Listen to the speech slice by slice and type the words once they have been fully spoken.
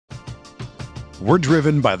We're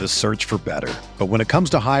driven by the search for better. But when it comes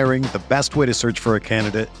to hiring, the best way to search for a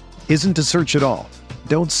candidate isn't to search at all.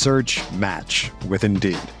 Don't search, match with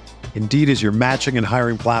Indeed. Indeed is your matching and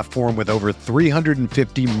hiring platform with over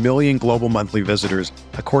 350 million global monthly visitors,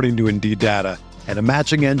 according to Indeed data, and a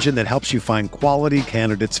matching engine that helps you find quality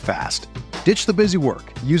candidates fast. Ditch the busy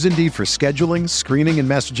work. Use Indeed for scheduling, screening, and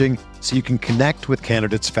messaging so you can connect with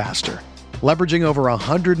candidates faster. Leveraging over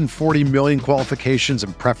 140 million qualifications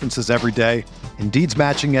and preferences every day, Indeed's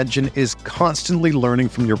matching engine is constantly learning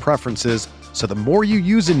from your preferences, so the more you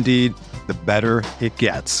use Indeed, the better it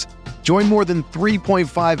gets. Join more than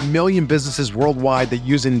 3.5 million businesses worldwide that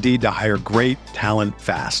use Indeed to hire great talent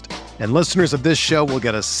fast. And listeners of this show will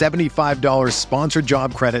get a $75 sponsored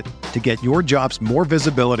job credit to get your jobs more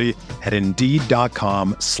visibility at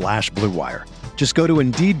Indeed.com/Blue Wire. Just go to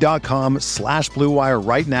Indeed.com/Blue Wire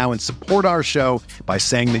right now and support our show by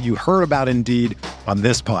saying that you heard about Indeed on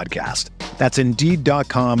this podcast. That's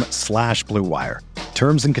Indeed.com/Blue Wire.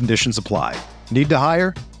 Terms and conditions apply. Need to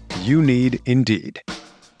hire? You need Indeed.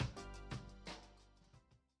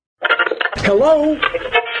 Hello?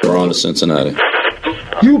 We're on to Cincinnati.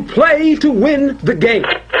 You play to win the game.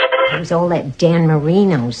 It was all that Dan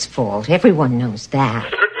Marino's fault. Everyone knows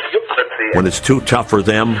that. When it's too tough for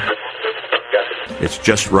them, it's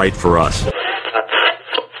just right for us.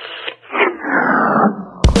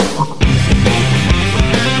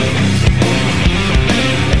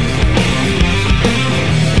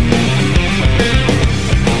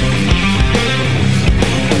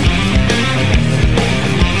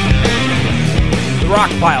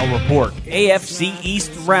 Rockpile Report, AFC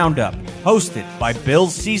East Roundup, hosted by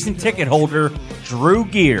Bills season ticket holder Drew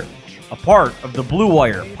Gear, a part of the Blue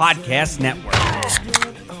Wire Podcast Network.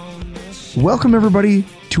 Welcome, everybody,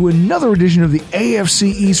 to another edition of the AFC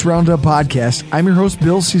East Roundup podcast. I'm your host,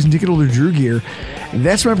 Bills season ticket holder Drew Gear.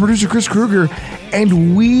 That's my producer, Chris Kruger,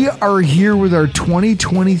 and we are here with our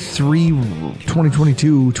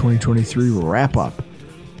 2022-2023 wrap-up.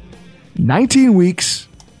 19 weeks,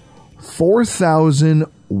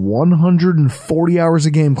 4,140 hours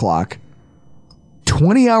of game clock,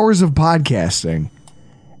 20 hours of podcasting,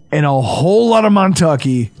 and a whole lot of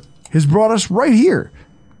Montucky has brought us right here.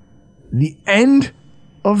 The end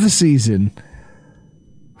of the season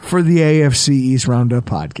for the AFC East Roundup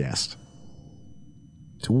podcast.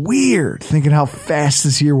 It's weird thinking how fast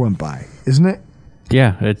this year went by, isn't it?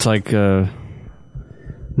 Yeah, it's like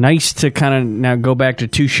nice to kind of now go back to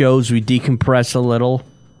two shows. We decompress a little.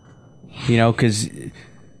 Because,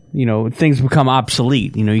 things become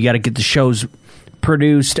obsolete. You got to get the shows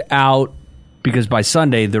produced out because by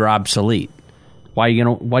Sunday they're obsolete. Why do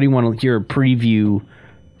you want to hear a preview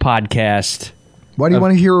podcast? Why do you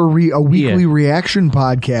want to hear a weekly reaction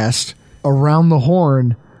podcast around the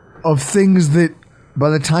horn of things that by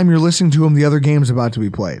the time you're listening to them, the other game's about to be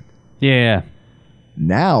played? Yeah.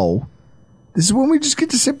 Now, this is when we just get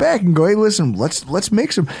to sit back and go, hey, listen, let's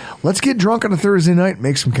get drunk on a Thursday night and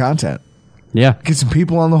make some content. Yeah. Get some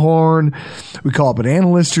people on the horn. We call up an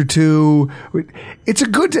analyst or two. It's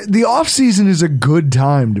the off season is a good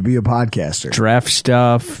time to be a podcaster. Draft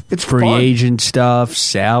stuff. It's free fun. Agent stuff.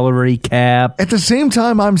 Salary cap. At the same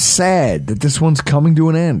time, I'm sad that this one's coming to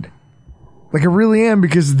an end. Like I really am,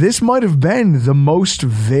 because this might have been the most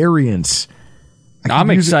variance. I'm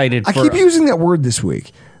excited. I keep using that word this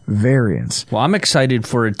week. Variance. Well, I'm excited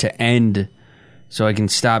for it to end so I can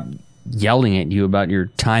stop yelling at you about your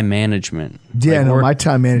time management. Yeah, my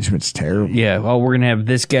time management's terrible. Yeah, well, we're going to have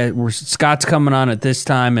this guy. Scott's coming on at this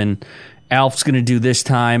time, and Alf's going to do this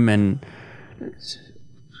time. And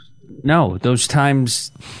no, those times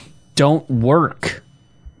don't work.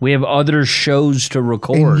 We have other shows to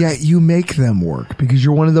record. And yet you make them work because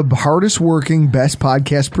you're one of the hardest working, best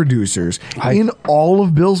podcast producers in all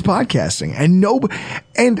of Bill's podcasting. And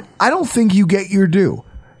I don't think you get your due.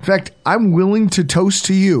 In fact, I'm willing to toast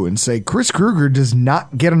to you and say Chris Kruger does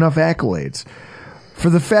not get enough accolades for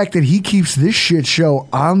the fact that he keeps this shit show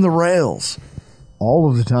on the rails all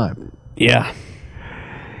of the time. Yeah.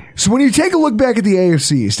 So when you take a look back at the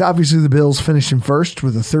AFC East, obviously the Bills finished in first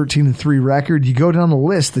with a 13-3 record. You go down the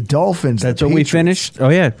list, the Dolphins. That's what we finished? Oh,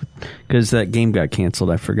 yeah, because that game got canceled.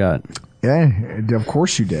 I forgot. Yeah, of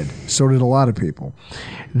course you did. So did a lot of people.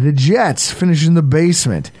 The Jets finished in the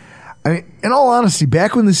basement. I mean, in all honesty,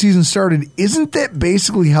 back when the season started, isn't that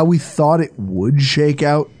basically how we thought it would shake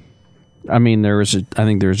out? I mean, I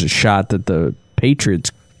think there was a shot that the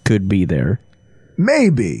Patriots could be there.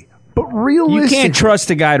 Maybe. But realistically, you can't trust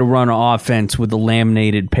a guy to run an offense with a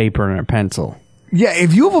laminated paper and a pencil. Yeah,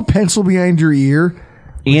 if you have a pencil behind your ear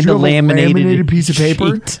and a laminated piece of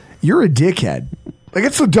paper, sheet. You're a dickhead. Like,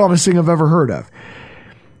 it's the dumbest thing I've ever heard of.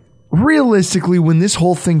 realistically, when this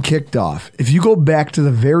whole thing kicked off, if you go back to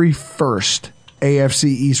the very first AFC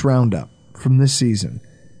East roundup from this season,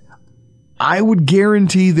 I would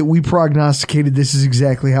guarantee that we prognosticated this is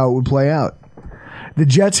exactly how it would play out. The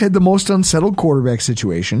Jets had the most unsettled quarterback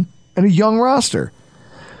situation and a young roster.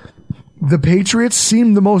 The Patriots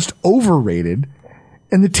seemed the most overrated,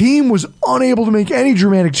 and the team was unable to make any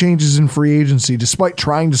dramatic changes in free agency despite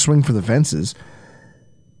trying to swing for the fences.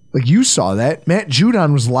 Like, you saw that. Matt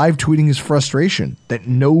Judon was live tweeting his frustration that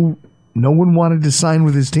no one wanted to sign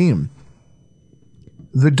with his team.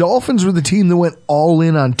 The Dolphins were the team that went all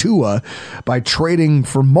in on Tua by trading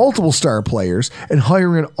for multiple star players and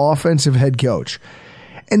hiring an offensive head coach.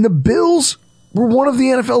 And the Bills were one of the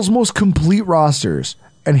NFL's most complete rosters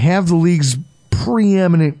and have the league's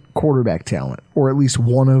preeminent quarterback talent, or at least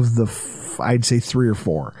one of the, I'd say 3 or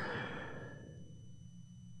 4.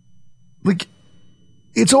 Like,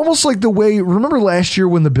 it's almost like the way, remember last year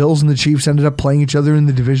when the Bills and the Chiefs ended up playing each other in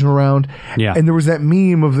the divisional round? Yeah. And there was that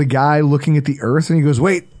meme of the guy looking at the earth and he goes,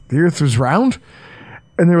 wait, the earth was round?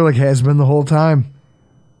 And they were like, has been the whole time.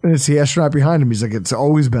 And it's the astronaut behind him. He's like, it's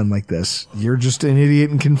always been like this. You're just an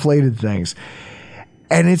idiot and conflated things.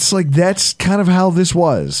 And it's like, that's kind of how this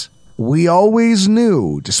was. We always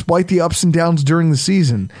knew, despite the ups and downs during the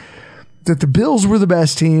season, that the Bills were the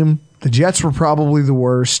best team. The Jets were probably the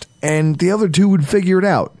worst, and the other two would figure it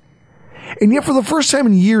out. And yet, for the first time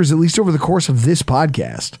in years, at least over the course of this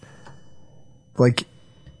podcast, like,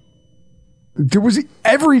 there was,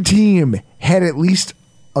 every team had at least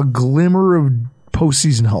a glimmer of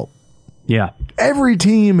postseason hope. Yeah. Every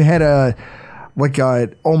team had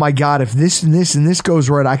oh my God, if this and this and this goes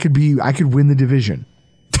right, I could win the division.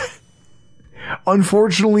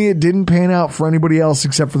 Unfortunately, it didn't pan out for anybody else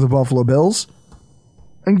except for the Buffalo Bills.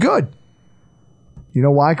 And good. You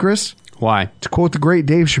know why, Chris? Why? To quote the great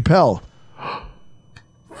Dave Chappelle,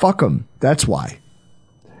 fuck 'em. That's why.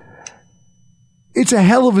 It's a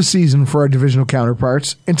hell of a season for our divisional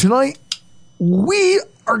counterparts. And tonight, we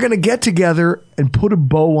are going to get together and put a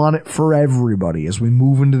bow on it for everybody as we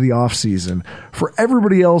move into the offseason for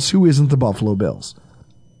everybody else who isn't the Buffalo Bills.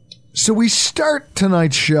 So we start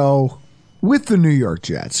tonight's show with the New York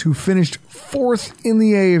Jets, who finished 4th in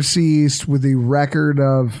the AFC East with a record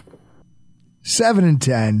of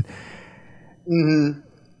 7-10. Mm-hmm.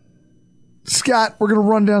 Scott, we're going to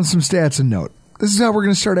run down some stats and note. This is how we're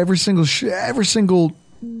going to start every single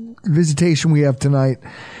visitation we have tonight.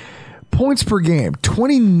 Points per game,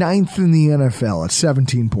 29th in the NFL at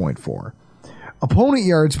 17.4. Opponent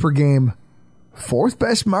yards per game, 4th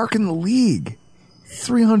best mark in the league,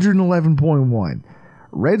 311.1.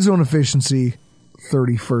 Red zone efficiency,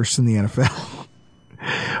 31st in the NFL.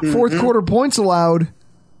 Fourth quarter points allowed,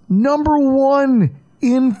 number 1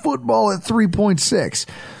 in football at 3.6.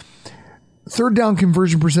 Third down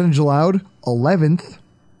conversion percentage allowed, 11th.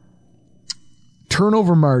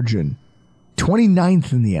 Turnover margin,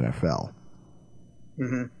 29th in the NFL.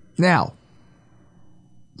 Mm-hmm. Now,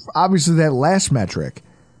 obviously that last metric,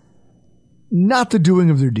 not the doing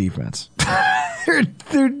of their defense.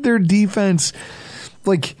 Their defense,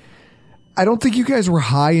 like, I don't think you guys were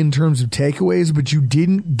high in terms of takeaways, but you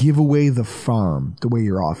didn't give away the farm the way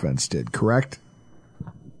your offense did, correct?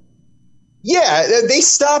 Yeah, they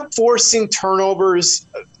stopped forcing turnovers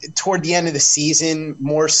toward the end of the season,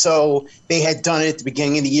 more so they had done it at the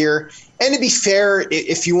beginning of the year. And to be fair,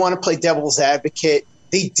 if you want to play devil's advocate,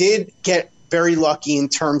 they did get very lucky in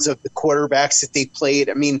terms of the quarterbacks that they played.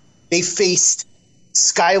 I mean, they faced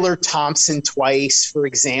Skylar Thompson twice, for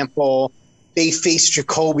example. They faced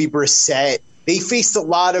Jacoby Brissett. They faced a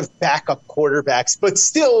lot of backup quarterbacks, but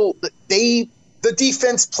still, the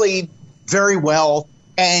defense played very well.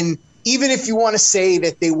 And even if you want to say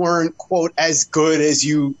that they weren't, quote, as good as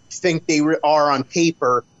you think they are on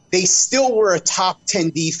paper, they still were a top 10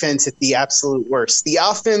 defense at the absolute worst. The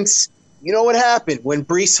offense, you know what happened? When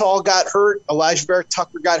Breece Hall got hurt, Elijah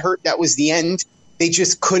Tucker got hurt, that was the end. They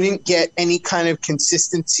just couldn't get any kind of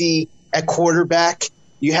consistency at quarterback.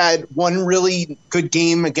 You had one really good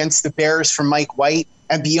game against the Bears from Mike White.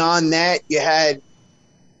 And beyond that, you had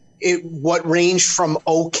what ranged from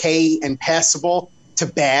okay and passable to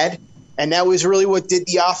bad. And that was really what did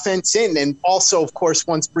the offense in. And also, of course,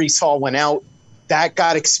 once Breece Hall went out, that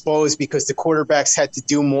got exposed because the quarterbacks had to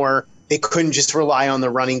do more. They couldn't just rely on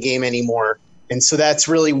the running game anymore. And so that's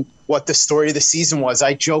really what the story of the season was.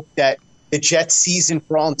 I joked that the Jets season,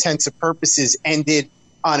 for all intents and purposes, ended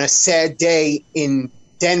on a sad day in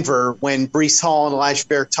Denver when Breece Hall and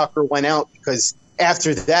Elijah Tucker went out, because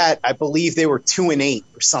after that, I believe they were 2-8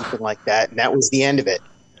 or something like that. And that was the end of it.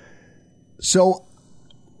 So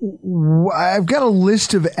I've got a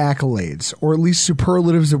list of accolades, or at least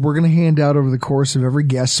superlatives, that we're going to hand out over the course of every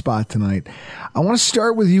guest spot tonight. I want to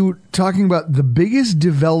start with you talking about the biggest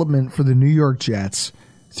development for the New York Jets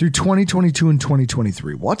through 2022 and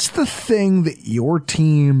 2023. What's the thing that your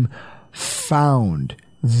team found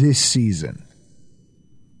this season?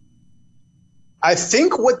 I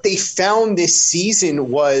think what they found this season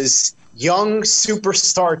was young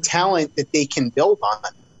superstar talent that they can build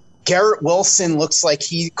on. Garrett Wilson looks like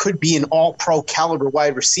he could be an all-pro caliber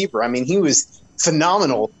wide receiver. I mean, he was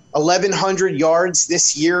phenomenal. 1,100 yards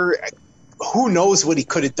this year. Who knows what he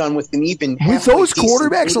could have done with an even with those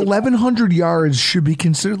quarterbacks? 1,100 yards should be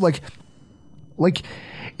considered like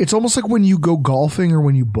it's almost like when you go golfing or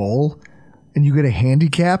when you bowl and you get a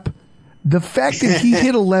handicap. The fact that he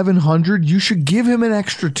hit 1,100, you should give him an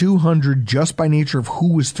extra 200 just by nature of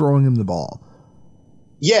who was throwing him the ball.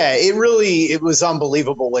 Yeah, it was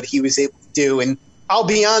unbelievable what he was able to do. And I'll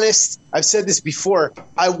be honest, I've said this before,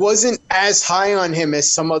 I wasn't as high on him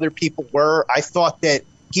as some other people were. I thought that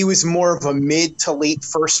he was more of a mid to late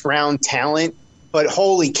first round talent, but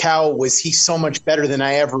holy cow, was he so much better than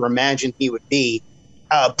I ever imagined he would be.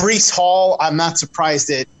 Breece Hall, I'm not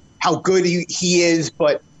surprised at how good he is,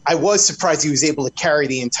 but I was surprised he was able to carry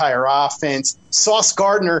the entire offense. Sauce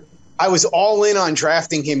Gardner, I was all in on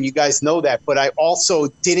drafting him. You guys know that, but I also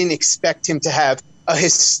didn't expect him to have a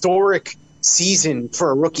historic season for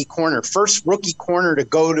a rookie corner. First rookie corner to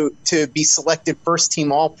go to be selected first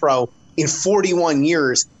team All-Pro in 41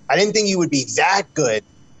 years. I didn't think he would be that good.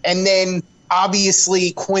 And then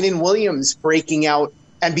obviously Quinnen Williams breaking out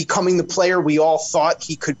and becoming the player we all thought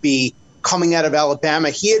he could be coming out of Alabama.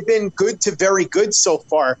 He had been good to very good so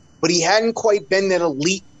far, but he hadn't quite been that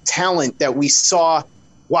elite talent that we saw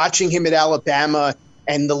watching him at Alabama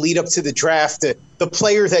and the lead up to the draft. The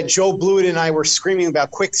player that Joe Blewett and I were screaming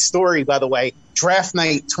about, quick story, by the way, draft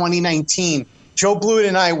night 2019. Joe Blewett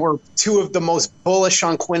and I were two of the most bullish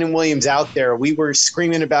on Quinnen Williams out there. We were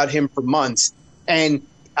screaming about him for months. And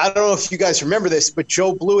I don't know if you guys remember this, but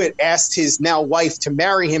Joe Blewett asked his now wife to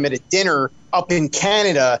marry him at a dinner up in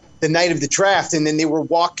Canada the night of the draft. And then they were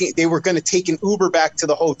going to take an Uber back to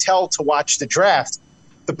the hotel to watch the draft.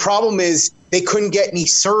 The problem is they couldn't get any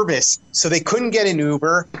service, so they couldn't get an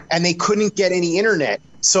Uber, and they couldn't get any internet.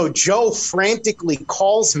 So Joe frantically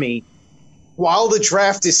calls me while the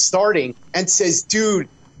draft is starting and says, dude,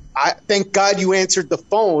 thank God you answered the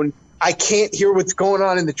phone. I can't hear what's going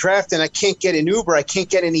on in the draft, and I can't get an Uber. I can't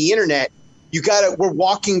get any internet. We're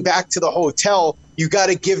walking back to the hotel. You got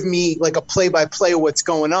to give me like a play-by-play of what's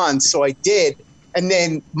going on. So I did. And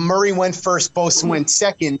then Murray went first, Bosa went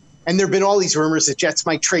second. And there have been all these rumors that Jets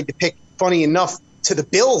might trade the pick, funny enough, to the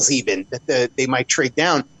Bills even, that they might trade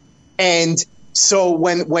down. And so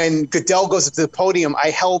when Goodell goes up to the podium,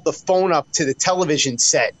 I held the phone up to the television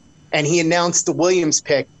set, and he announced the Williams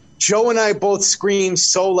pick. Joe and I both screamed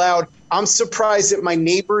so loud, I'm surprised that my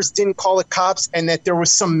neighbors didn't call the cops and that there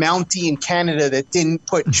was some Mountie in Canada that didn't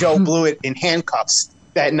put Joe Blewett in handcuffs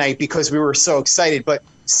that night because we were so excited. But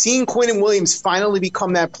seeing Quinnen Williams finally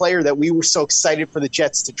become that player that we were so excited for the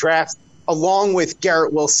Jets to draft, along with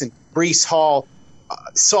Garrett Wilson, Breece Hall,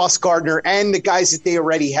 Sauce Gardner, and the guys that they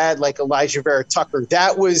already had like Elijah Vera Tucker,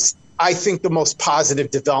 that was, I think, the most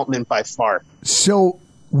positive development by far. So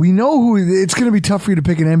we know who it's going to be tough for you to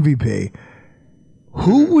pick an MVP.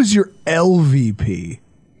 Who was your LVP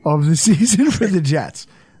of the season for the Jets?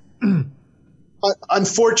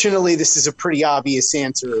 Unfortunately, this is a pretty obvious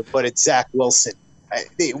answer, but it's Zach Wilson.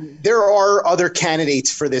 There are other candidates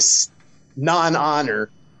for this non-honor,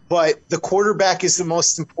 but the quarterback is the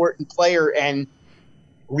most important player. And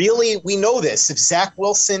really, we know this. If Zach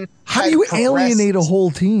Wilson, how do you alienate a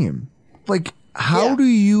whole team? Like, how do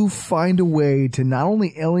you find a way to not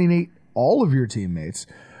only alienate all of your teammates,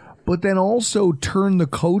 but then also turn the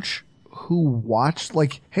coach who watched,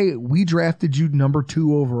 like, hey, we drafted you number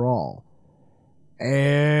 2 overall.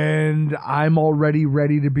 And I'm already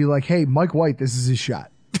ready to be like, hey, Mike White, this is his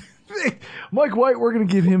shot. Mike White, we're going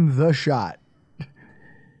to give him the shot.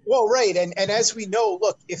 Well, right. And as we know,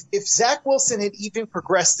 look, if Zach Wilson had even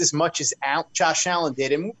progressed as much as Josh Allen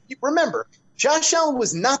did, and remember, Josh Allen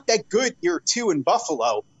was not that good year 2 in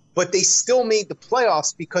Buffalo, but they still made the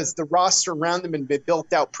playoffs because the roster around them had been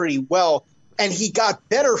built out pretty well. And he got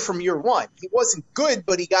better from year 1. He wasn't good,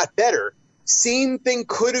 but he got better. Same thing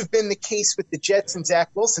could have been the case with the Jets and Zach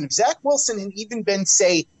Wilson. If Zach Wilson had even been,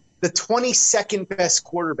 say, the 22nd best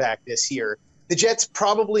quarterback this year, the Jets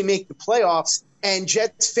probably make the playoffs, and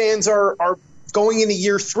Jets fans are going into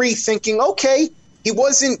year 3 thinking, okay, he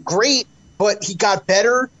wasn't great, but he got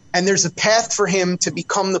better, and there's a path for him to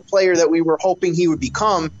become the player that we were hoping he would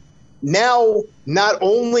become. now not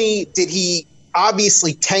only did he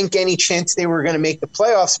obviously tank any chance they were going to make the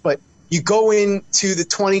playoffs, but you go into the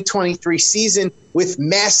 2023 season with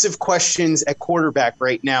massive questions at quarterback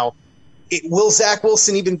right now. Will Zach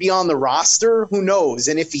Wilson even be on the roster? Who knows?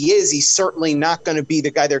 And if he is, he's certainly not going to be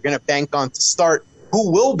the guy they're going to bank on to start.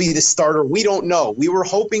 Who will be the starter? We don't know. We were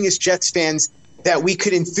hoping as Jets fans that we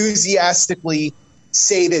could enthusiastically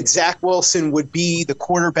say that Zach Wilson would be the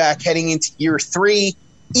quarterback heading into year 3.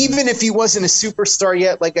 Even if he wasn't a superstar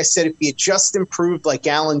yet, like I said, if he had just improved like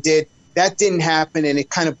Allen did, that didn't happen, and it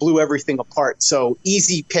kind of blew everything apart. So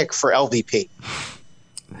easy pick for LVP.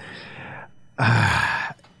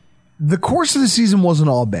 The course of the season wasn't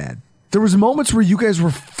all bad. There was moments where you guys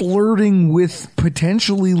were flirting with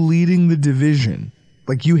potentially leading the division.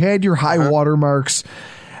 Like you had your high water marks,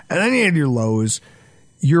 and then you had your lows.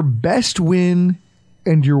 Your best win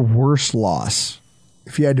and your worst loss,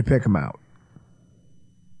 if you had to pick them out.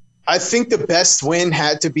 I think the best win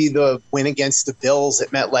had to be the win against the Bills at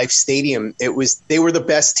MetLife Stadium. They were the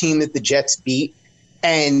best team that the Jets beat,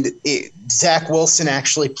 and Zach Wilson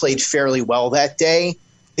actually played fairly well that day.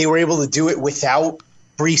 They were able to do it without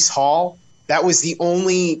Breece Hall. That was the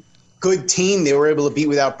only good team they were able to beat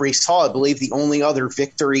without Breece Hall. I believe the only other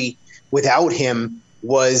victory without him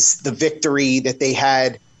was the victory that they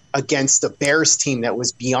had against the Bears team that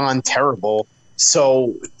was beyond terrible.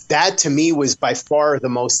 So that to me was by far the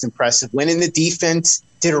most impressive win. And the defense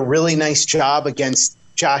did a really nice job against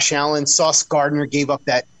Josh Allen. Sauce Gardner gave up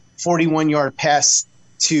that 41-yard pass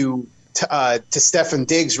to Stefon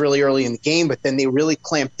Diggs really early in the game, but then they really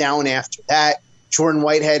clamped down after that. Jordan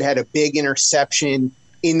Whitehead had a big interception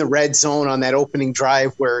in the red zone on that opening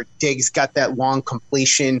drive where Diggs got that long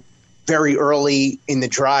completion very early in the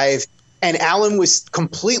drive. And Allen was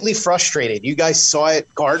completely frustrated. You guys saw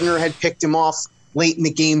it. Gardner had picked him off late in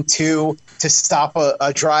the game, too, to stop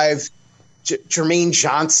a drive. Jermaine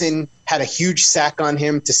Johnson had a huge sack on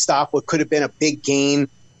him to stop what could have been a big gain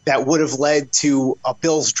that would have led to a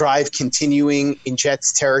Bills drive continuing in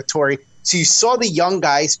Jets territory. So you saw the young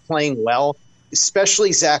guys playing well,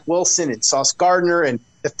 especially Zach Wilson and Sauce Gardner, and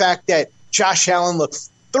the fact that Josh Allen looked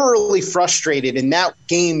thoroughly frustrated in that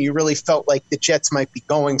game. You really felt like the Jets might be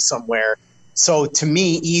going somewhere. So to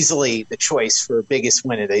me, easily the choice for biggest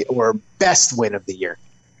win of the or best win of the year.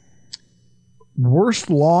 Worst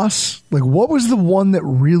loss? Like, what was the one that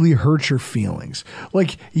really hurt your feelings?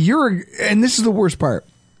 Like, and this is the worst part.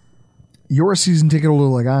 You're a season ticket holder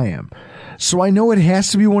like I am. So I know it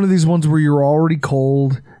has to be one of these ones where you're already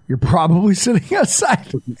cold. You're probably sitting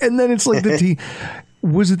outside. And then it's like the team.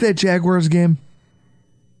 Was it that Jaguars game?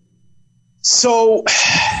 So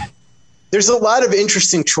there's a lot of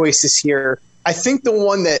interesting choices here. I think the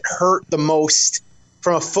one that hurt the most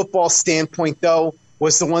from a football standpoint, though,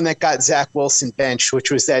 was the one that got Zach Wilson benched, which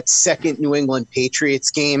was that second New England Patriots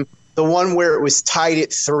game, the one where it was tied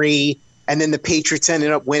at 3, and then the Patriots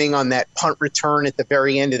ended up winning on that punt return at the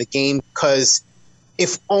very end of the game, because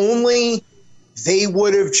if only they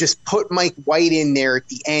would have just put Mike White in there at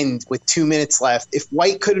the end with 2 minutes left, if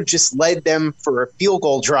White could have just led them for a field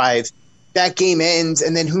goal drive, that game ends,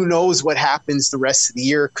 and then who knows what happens the rest of the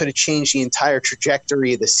year. Could have changed the entire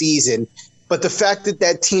trajectory of the season. But the fact that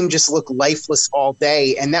that team just looked lifeless all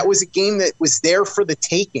day, and that was a game that was there for the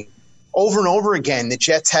taking over and over again. The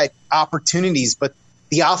Jets had opportunities, but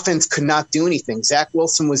the offense could not do anything. Zach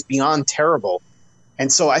Wilson was beyond terrible.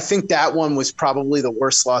 And so I think that one was probably the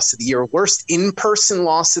worst loss of the year. Worst in-person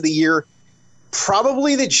loss of the year,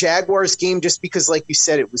 probably the Jaguars game, just because, like you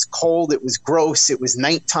said, it was cold, it was gross, it was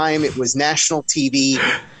nighttime, it was national TV.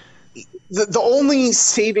 The only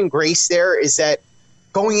saving grace there is that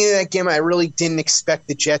going into that game, I really didn't expect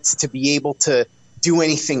the Jets to be able to do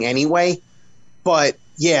anything anyway. But,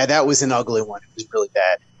 yeah, that was an ugly one. It was really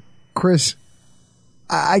bad. Chris,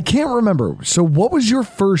 I can't remember. So what was your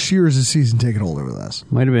first year as a season ticket holder with us?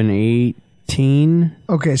 Might have been 18.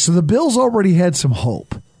 Okay, so the Bills already had some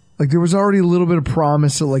hope. Like, there was already a little bit of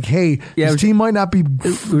promise that, like, hey, this team might not be...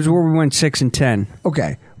 It was where we went 6-10.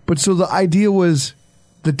 Okay. But so the idea was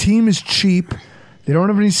the team is cheap. They don't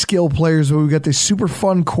have any skill players, but we've got this super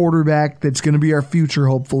fun quarterback that's going to be our future,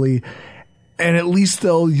 hopefully. And at least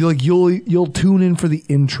you'll tune in for the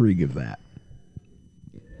intrigue of that.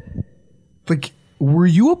 Like, were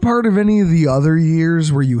you a part of any of the other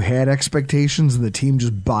years where you had expectations and the team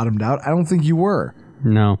just bottomed out? I don't think you were.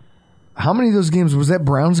 No. How many of those games, was that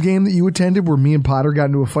Browns game that you attended where me and Potter got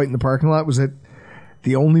into a fight in the parking lot? Was that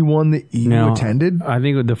the only one that you attended? I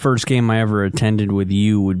think the first game I ever attended with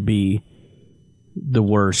you would be the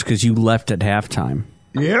worst because you left at halftime.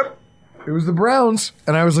 Yep. It was the Browns.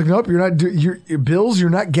 And I was like, nope, you're not Bills, you're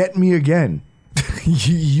not getting me again.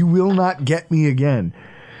 You will not get me again.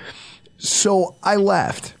 So I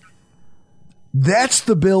left. That's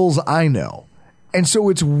the Bills I know. And so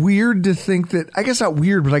it's weird to think that, I guess not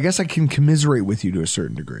weird, but I guess I can commiserate with you to a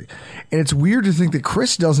certain degree. And it's weird to think that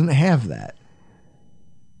Chris doesn't have that.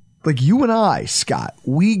 Like you and I, Scott,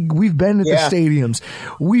 we've been at the stadiums.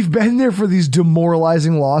 We've been there for these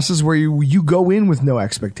demoralizing losses where you go in with no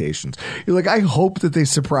expectations. You're like, I hope that they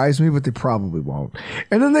surprise me, but they probably won't.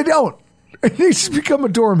 And then they don't. And they just become a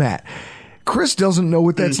doormat. Chris doesn't know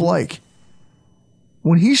what that's like.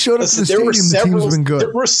 When he showed up to the stadium, the team's been good.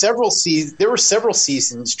 There were several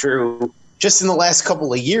seasons, Drew, just in the last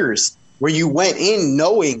couple of years, where you went in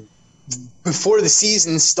knowing before the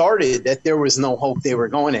season started that there was no hope they were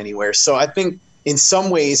going anywhere. So I think in some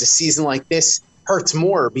ways a season like this hurts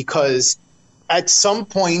more because at some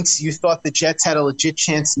points you thought the Jets had a legit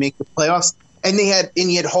chance to make the playoffs, and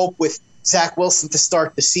you had hope with Zach Wilson to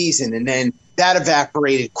start the season, and then that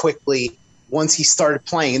evaporated quickly once he started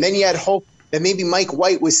playing. And then you had hope that maybe Mike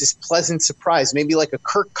White was this pleasant surprise, maybe like a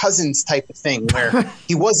Kirk Cousins type of thing where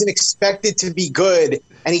he wasn't expected to be good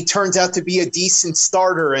and he turns out to be a decent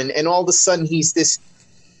starter, and all of a sudden he's this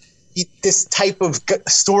type of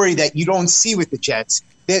story that you don't see with the Jets.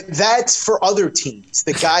 That's for other teams.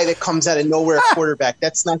 The guy that comes out of nowhere quarterback,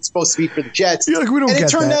 that's not supposed to be for the Jets. Like, we don't and get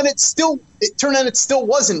it turned that. out it still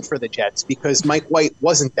wasn't for the Jets because Mike White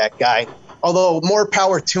wasn't that guy. Although more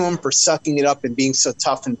power to him for sucking it up and being so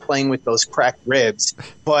tough and playing with those cracked ribs.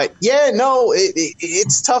 But yeah, no,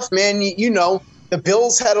 it's tough, man. You know, the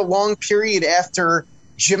Bills had a long period after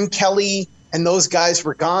Jim Kelly and those guys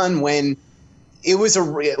were gone when it was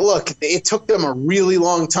it took them a really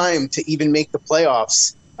long time to even make the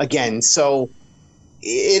playoffs again. So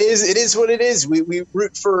it is what it is. We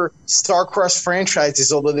root for star-crossed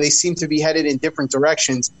franchises, although they seem to be headed in different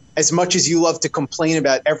directions. As much as you love to complain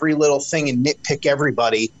about every little thing and nitpick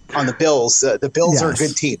everybody on the Bills, the Bills are a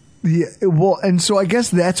good team. Yeah, well, and so I guess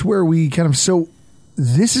that's where we kind of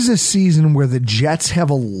this is a season where the Jets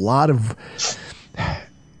have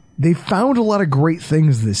they found a lot of great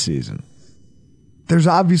things this season. There's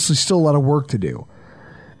obviously still a lot of work to do.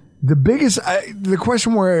 The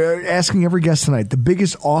question we're asking every guest tonight, the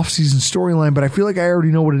biggest offseason storyline, but I feel like I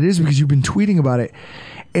already know what it is because you've been tweeting about it.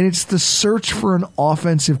 And it's the search for an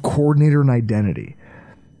offensive coordinator and identity.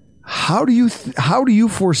 How do you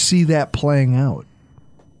foresee that playing out?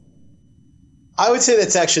 I would say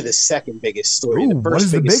that's actually the second biggest story. Ooh, the first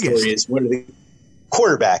story is what are they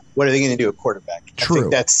going to do at quarterback? True. I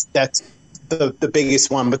think that's the biggest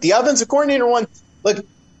one. But the offensive coordinator one, look,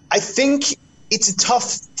 I think it's a tough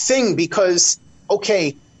thing because,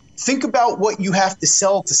 okay, think about what you have to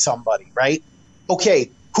sell to somebody, right? Okay,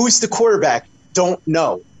 who's the quarterback? Don't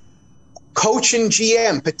know. Coach and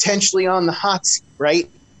GM potentially on the hot seat, right?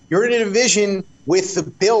 You're in a division with the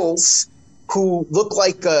Bills, who look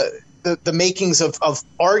like the makings of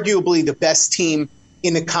arguably the best team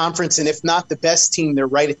in the conference, and if not the best team, they're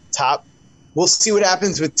right at the top. We'll see what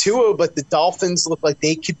happens with Tua, but the Dolphins look like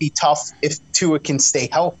they could be tough if Tua can stay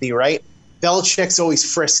healthy, right? Belichick's always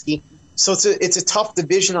frisky, so it's a tough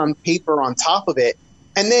division on paper on top of it,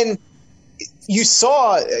 and then you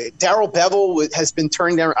saw Darrell Bevell has been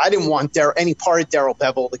turned down. I didn't want any part of Darrell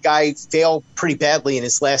Bevell. The guy failed pretty badly in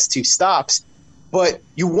his last two stops. But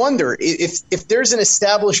you wonder if there's an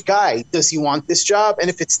established guy, does he want this job? And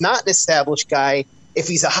if it's not an established guy, if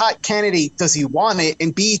he's a hot candidate, does he want it?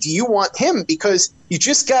 And B, do you want him? Because you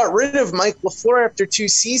just got rid of Mike LaFleur after 2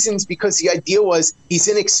 seasons because the idea was he's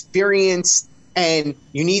inexperienced and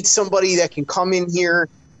you need somebody that can come in here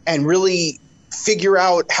and really figure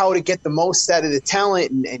out how to get the most out of the talent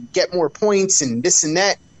and get more points and this and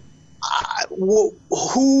that.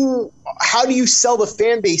 How do you sell the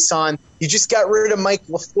fan base on? You just got rid of Mike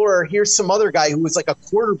LaFleur. Here's some other guy who was like a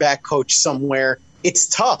quarterback coach somewhere. It's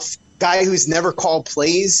tough. Guy who's never called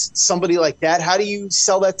plays, somebody like that. How do you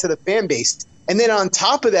sell that to the fan base? And then on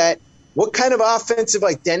top of that, what kind of offensive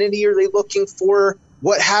identity are they looking for?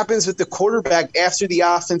 What happens with the quarterback after the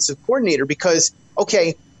offensive coordinator? Because,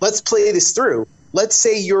 okay, let's play this through. Let's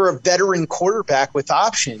say you're a veteran quarterback with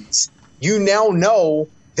options. You now know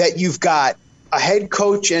that you've got a head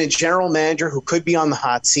coach and a general manager who could be on the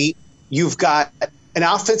hot seat. You've got an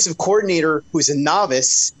offensive coordinator who's a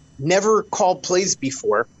novice, never called plays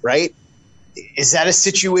before, right? Is that a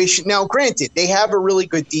situation? Now, granted, they have a really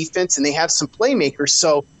good defense and they have some playmakers,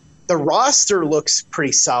 so the roster looks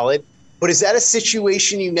pretty solid. But is that a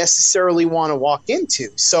situation you necessarily want to walk into?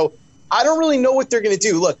 So I don't really know what they're going to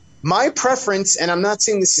do. Look, my preference, and I'm not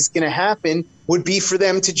saying this is going to happen, would be for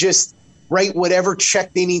them to just write whatever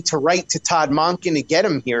check they need to write to Todd Monken to get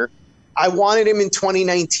him here. I wanted him in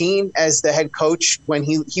 2019 as the head coach when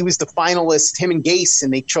he was the finalist, him and Gase,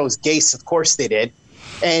 and they chose Gase. Of course they did.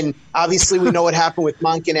 And obviously we know what happened with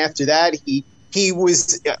Monken after that. He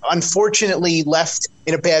was unfortunately left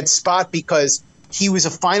in a bad spot because he was a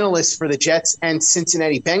finalist for the Jets and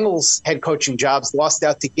Cincinnati Bengals head coaching jobs, lost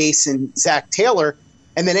out to Gase and Zach Taylor.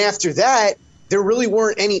 And then after that, there really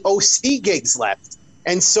weren't any OC gigs left.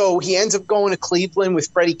 And so he ends up going to Cleveland with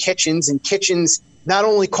Freddie Kitchens, and Kitchens not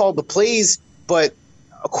only called the plays, but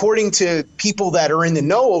according to people that are in the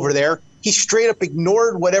know over there, he straight up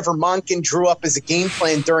ignored whatever Monken drew up as a game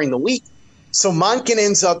plan during the week. So Monken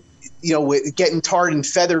ends up, getting tarred and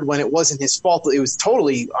feathered when it wasn't his fault. It was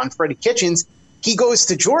totally on Freddie Kitchens. He goes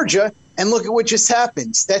to Georgia, and look at what just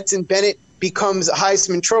happened. Stetson Bennett becomes a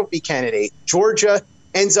Heisman Trophy candidate. Georgia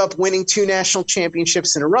ends up winning 2 national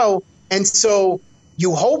championships in a row. And so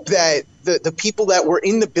you hope that the people that were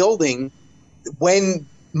in the building when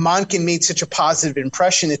Monken made such a positive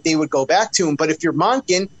impression that they would go back to him. But if you're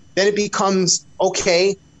Monken, then it becomes,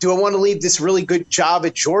 okay, do I want to leave this really good job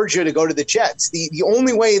at Georgia to go to the Jets? The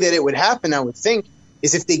only way that it would happen, I would think,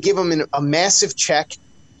 is if they give him a massive check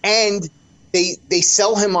and they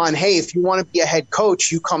sell him on, hey, if you want to be a head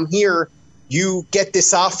coach, you come here, you get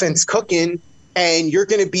this offense cooking, and you're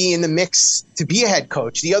going to be in the mix to be a head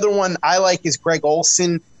coach. The other one I like is Greg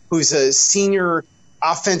Olson, who's a senior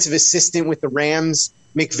offensive assistant with the Rams.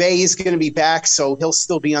 McVay is going to be back, so he'll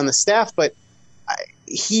still be on the staff, but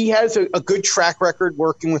he has a good track record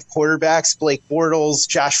working with quarterbacks. Blake Bortles,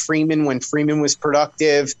 Josh Freeman when Freeman was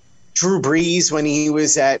productive, Drew Brees when he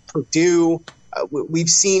was at Purdue. We've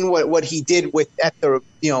seen what he did with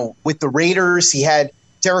the Raiders. He had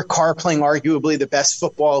Derek Carr playing arguably the best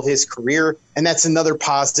football of his career, and that's another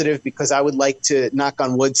positive because I would like to, knock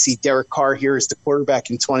on wood, see Derek Carr here as the quarterback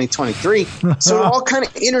in 2023. So it all kind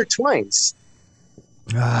of intertwines.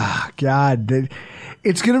 God,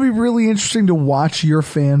 it's going to be really interesting to watch your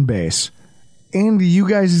fan base and you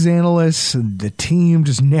guys as analysts and the team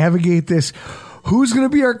just navigate this. Who's going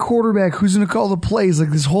to be our quarterback? Who's going to call the plays? Like,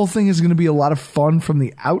 this whole thing is going to be a lot of fun from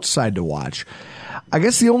the outside to watch. I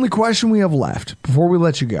guess the only question we have left before we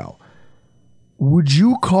let you go, would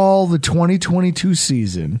you call the 2022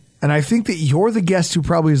 season, and I think that you're the guest who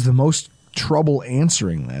probably has the most trouble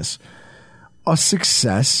answering this, a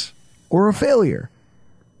success or a failure?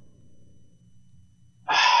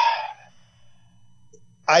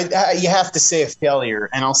 You have to say a failure,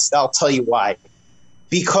 and I'll tell you why.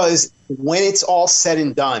 Because when it's all said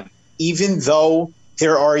and done, even though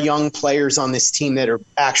there are young players on this team that are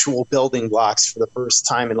actual building blocks for the first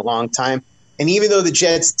time in a long time, and even though the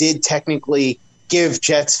Jets did technically give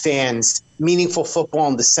Jets fans meaningful football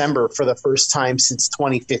in December for the first time since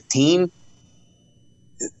 2015,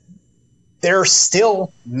 there are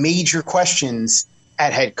still major questions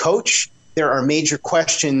at head coach. There are major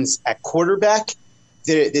questions at quarterback.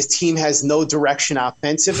 This team has no direction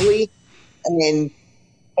offensively. And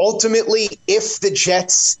ultimately, if the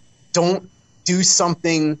Jets don't do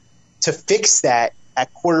something to fix that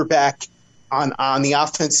at quarterback on the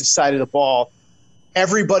offensive side of the ball,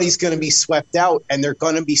 everybody's going to be swept out and they're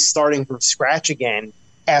going to be starting from scratch again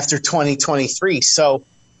after 2023. So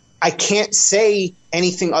I can't say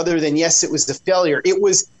anything other than, yes, it was the failure. It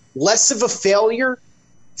was less of a failure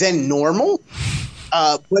than normal.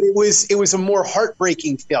 But it was a more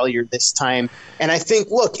heartbreaking failure this time. And I think,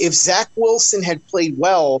 look, if Zach Wilson had played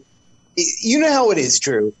well, you know how it is,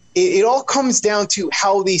 Drew. It all comes down to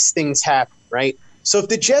how these things happen, right? So if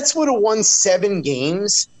the Jets would have won 7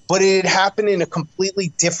 games, but it had happened in a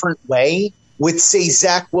completely different way with, say,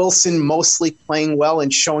 Zach Wilson mostly playing well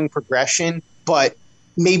and showing progression, but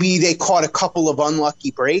maybe they caught a couple of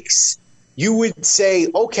unlucky breaks, you would say,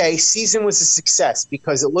 okay, season was a success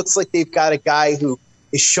because it looks like they've got a guy who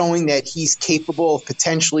is showing that he's capable of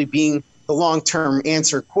potentially being the long-term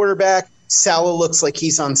answer quarterback. Saleh looks like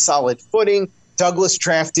he's on solid footing. Douglas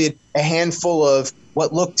drafted a handful of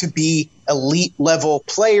what looked to be elite-level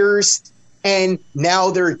players, and now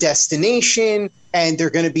they're a destination, and they're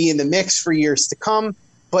going to be in the mix for years to come.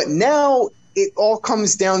 But now it all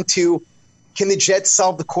comes down to, can the Jets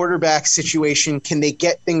solve the quarterback situation? Can they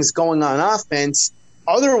get things going on offense?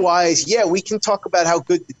 Otherwise, yeah, we can talk about how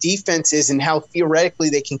good the defense is and how theoretically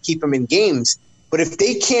they can keep them in games. But if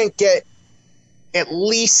they can't get at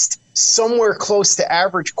least somewhere close to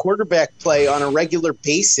average quarterback play on a regular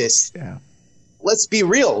basis, let's be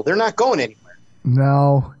real, they're not going anywhere.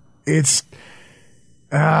 No, it's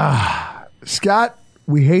Scott,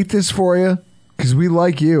 we hate this for you because we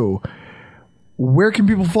like you. Where can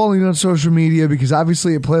people follow you on social media? Because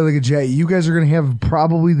obviously at Play Like a Jet, you guys are going to have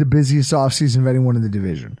probably the busiest offseason of anyone in the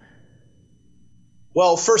division.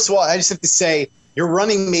 Well, first of all, I just have to say your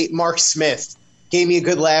running mate, Mark Smith, gave me a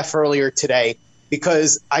good laugh earlier today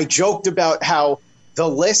because I joked about how the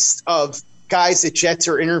list of guys that Jets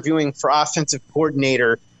are interviewing for offensive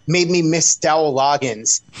coordinator made me miss Dowell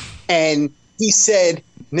Loggins. And he said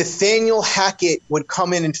Nathaniel Hackett would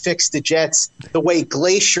come in and fix the Jets the way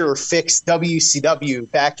Glacier fixed WCW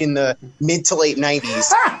back in the mid to late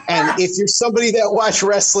 90s. And if you're somebody that watched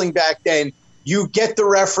wrestling back then, you get the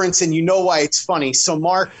reference and you know why it's funny. So,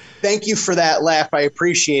 Mark, thank you for that laugh. I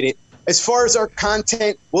appreciate it. As far as our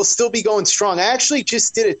content, we'll still be going strong. I actually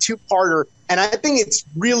just did a two-parter, and I think it's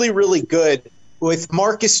really, really good with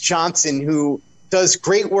Marcus Johnson, who does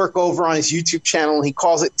great work over on his YouTube channel. He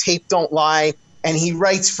calls it Tape Don't Lie, and he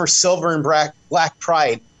writes for Silver and Black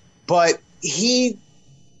Pride. But he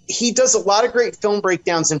does a lot of great film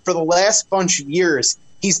breakdowns, and for the last bunch of years,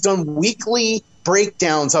 he's done weekly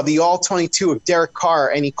breakdowns of the All-22 of Derek Carr,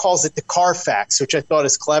 and he calls it the Carr Facts, which I thought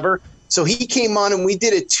is clever. So he came on, and we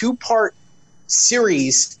did a two-part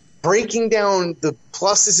series breaking down the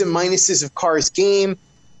pluses and minuses of Carr's game,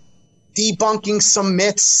 debunking some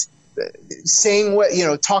myths, saying what,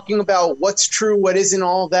 talking about what's true, what isn't,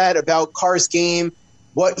 all that about Carr's game,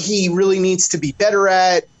 what he really needs to be better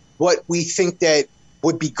at, what we think that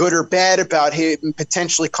would be good or bad about him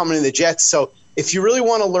potentially coming to the Jets. So if you really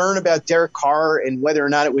want to learn about Derek Carr and whether or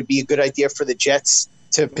not it would be a good idea for the Jets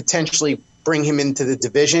to potentially bring him into the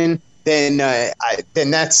division, then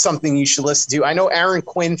that's something you should listen to. I know Aaron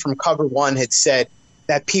Quinn from Cover One had said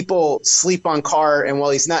that people sleep on Carr, and while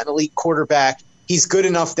he's not an elite quarterback, he's good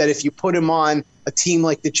enough that if you put him on a team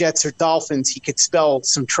like the Jets or Dolphins, he could spell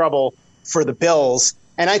some trouble for the Bills.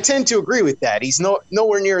 And I tend to agree with that. He's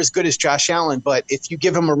nowhere near as good as Josh Allen, but if you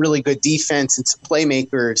give him a really good defense and some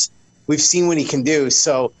playmakers, we've seen what he can do.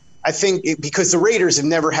 So I think because the Raiders have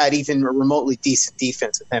never had even a remotely decent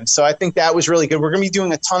defense with him. So I think that was really good. We're going to be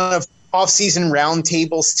doing a ton of off-season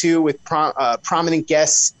roundtables too with prominent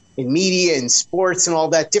guests in media and sports and all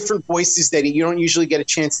that, different voices that you don't usually get a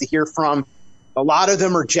chance to hear from. A lot of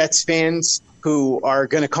them are Jets fans who are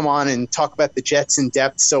going to come on and talk about the Jets in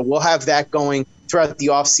depth. So we'll have that going throughout the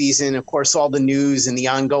offseason. Of course, all the news and the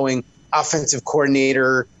ongoing offensive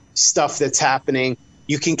coordinator stuff that's happening.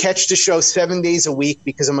 You can catch the show 7 days a week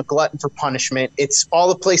because I'm a glutton for punishment. It's all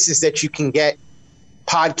the places that you can get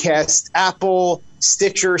podcasts: Apple,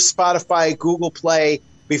 Stitcher, Spotify, Google Play.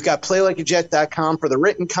 We've got playlikeajet.com for the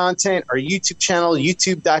written content, our YouTube channel,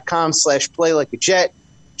 youtube.com/playlikeajet.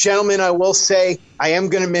 Gentlemen, I will say I am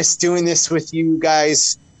going to miss doing this with you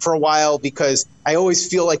guys for a while because I always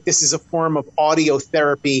feel like this is a form of audio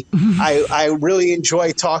therapy. I really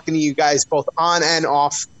enjoy talking to you guys both on and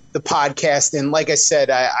off the podcast. And like I said,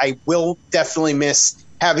 I will definitely miss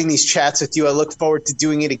having these chats with you. I look forward to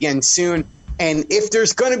doing it again soon. And if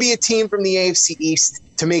there's going to be a team from the AFC East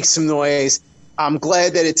to make some noise, I'm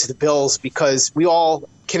glad that it's the Bills because we all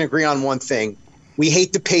can agree on one thing. We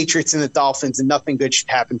hate the Patriots and the Dolphins, and nothing good should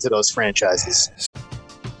happen to those franchises.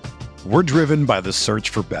 We're driven by the search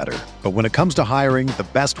for better. But when it comes to hiring, the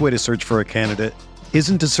best way to search for a candidate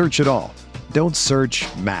isn't to search at all. Don't search,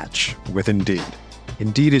 match with Indeed.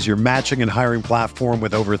 Indeed is your matching and hiring platform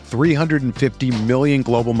with over 350 million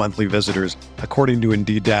global monthly visitors, according to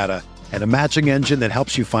Indeed data, and a matching engine that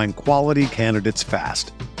helps you find quality candidates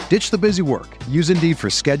fast. Ditch the busy work. Use Indeed for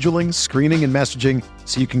scheduling, screening, and messaging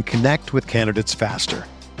so you can connect with candidates faster.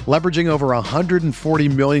 Leveraging over 140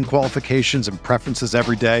 million qualifications and preferences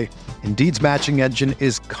every day, Indeed's matching engine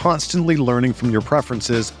is constantly learning from your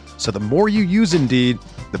preferences, so the more you use Indeed,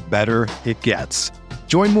 the better it gets.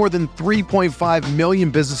 Join more than 3.5 million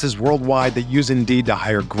businesses worldwide that use Indeed to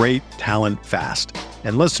hire great talent fast.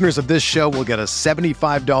 And listeners of this show will get a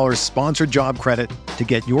 $75 sponsored job credit to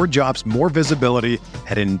get your jobs more visibility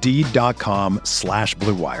at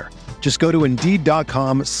Indeed.com/Blue Wire. Just go to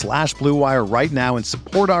Indeed.com/Blue Wire right now and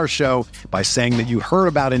support our show by saying that you heard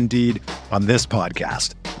about Indeed on this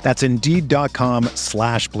podcast. That's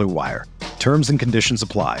Indeed.com/Blue Wire. Terms and conditions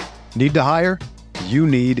apply. Need to hire? You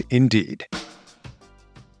need Indeed.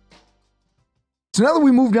 So now that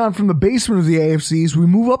we moved on from the basement of the AFCs, we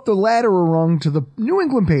move up the ladder a rung to the New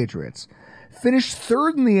England Patriots. Finished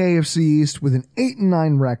third in the AFC East with an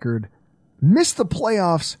 8-9 record. Missed the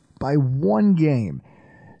playoffs by one game.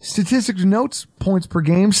 Statistics notes, points per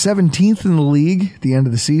game, 17th in the league at the end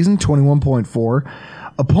of the season, 21.4.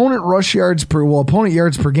 Opponent yards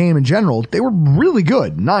per game in general, they were really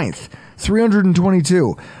good, 9th,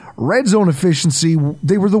 322. Red zone efficiency,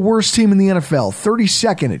 they were the worst team in the NFL,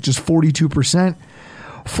 32nd at just 42%.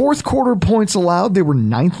 Fourth quarter points allowed, they were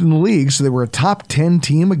 9th in the league, so they were a top 10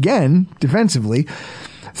 team again, defensively.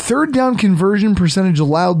 Third down conversion percentage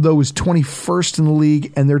allowed, though, was 21st in the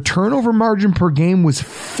league, and their turnover margin per game was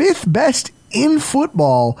 5th best in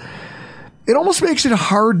football. It almost makes it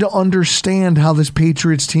hard to understand how this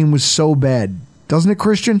Patriots team was so bad. Doesn't it,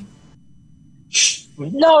 Christian?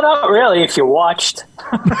 No, not really, if you watched.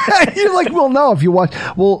 You're like, well, no, if you watch.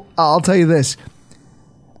 Well, I'll tell you this.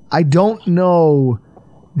 I don't know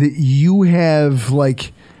that you have,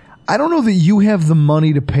 I don't know that you have the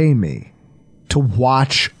money to pay me to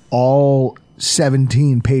watch all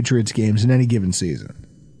 17 Patriots games in any given season.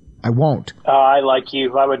 I won't. I like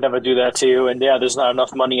you. I would never do that to you. And, yeah, there's not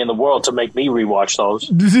enough money in the world to make me rewatch those.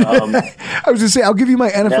 I was going to say, I'll give you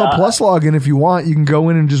my NFL Plus login if you want. You can go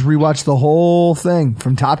in and just rewatch the whole thing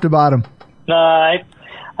from top to bottom. I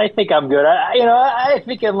think I'm good. I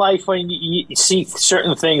think in life when you see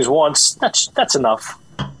certain things once, that's enough.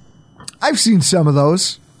 I've seen some of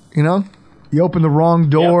those. You open the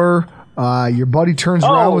wrong door. Yep. Your buddy turns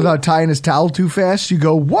around without tying his towel too fast. You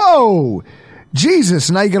go, whoa! Jesus,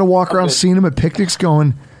 now you got to walk around seeing him at picnics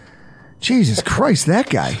going, Jesus Christ, that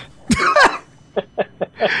guy.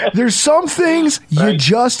 There's some things you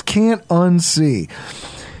just can't unsee.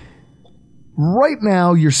 Right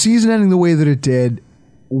now, your season ending the way that it did,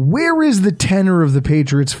 where is the tenor of the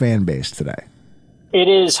Patriots fan base today? It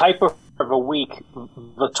is hyper of a week.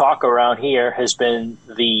 The talk around here has been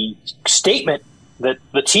the statement that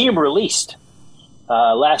the team released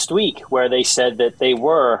last week where they said that they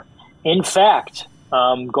were in fact,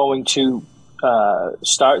 going to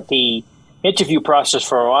start the interview process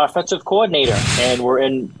for our offensive coordinator, and we're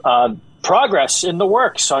in progress in the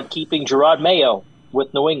works on keeping Gerard Mayo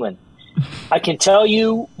with New England. I can tell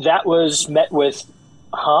you that was met with,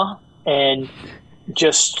 and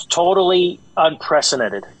just totally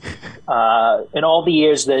unprecedented in all the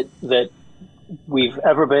years that we've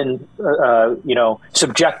ever been,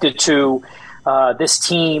 subjected to this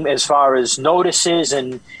team as far as notices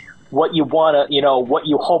and what you want to, what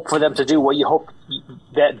you hope for them to do, what you hope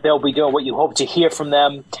that they'll be doing, what you hope to hear from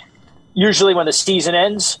them. Usually when the season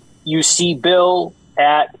ends, you see Bill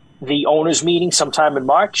at the owners' meeting sometime in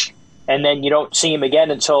March, and then you don't see him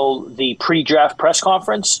again until the pre-draft press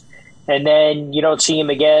conference, and then you don't see him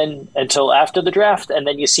again until after the draft, and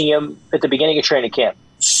then you see him at the beginning of training camp.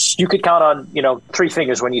 You could count on, 3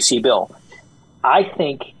 fingers when you see Bill. I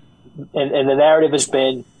think, and the narrative has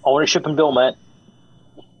been ownership and Bill met.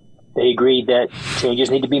 They agreed that changes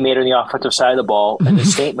need to be made on the offensive side of the ball, and the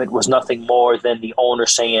statement was nothing more than the owner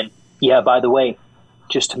saying, yeah, by the way,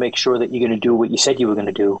 just to make sure that you're going to do what you said you were going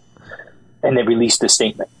to do. And they released the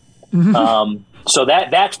statement. So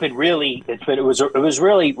that's been really, it was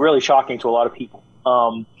really, really shocking to a lot of people,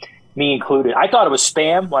 me included. I thought it was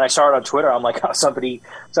spam when I saw it on Twitter. I'm like, oh, somebody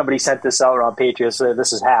sent this out on Patriots.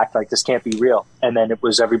 This is hacked. Like, this can't be real. And then it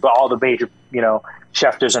was all the major,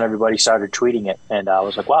 Schefters and everybody started tweeting it. And I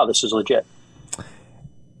was like, wow, this is legit.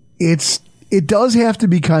 It does have to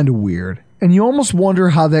be kind of weird. And you almost wonder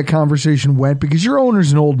how that conversation went, because your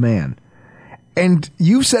owner's an old man. And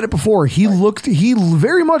you've said it before. He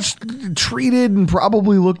very much treated and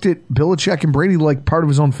probably looked at Belichick and Brady like part of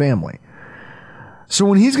his own family. So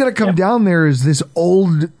when he's going to come down there as this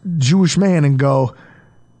old Jewish man and go,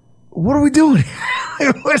 what are we doing?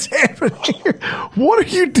 What's happening here? What are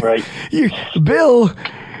you doing? Right. Bill,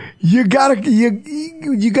 you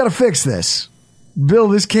gotta fix this. Bill,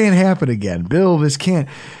 this can't happen again. Bill, this can't.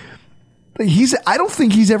 I don't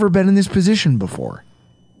think he's ever been in this position before.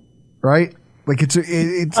 Right? Like it's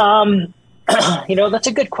that's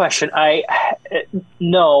a good question. The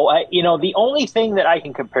only thing that I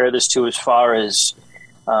can compare this to as far as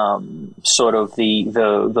sort of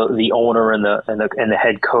the owner and the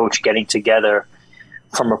head coach getting together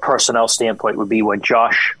from a personnel standpoint would be when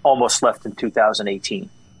Josh almost left in 2018.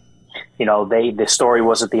 The story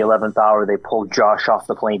was at the 11th hour they pulled Josh off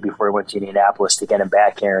the plane before he went to Indianapolis to get him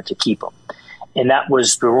back here and to keep him. And that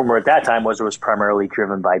was the rumor at that time, was it was primarily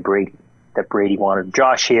driven by Brady, that Brady wanted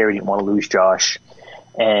Josh here. He didn't want to lose Josh.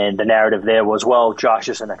 And the narrative there was, well, Josh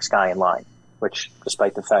is the next guy in line, which,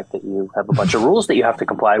 despite the fact that you have a bunch of rules that you have to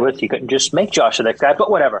comply with, you couldn't just make Josh the next guy,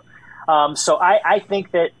 but whatever. So I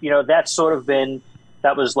think that, that's sort of been,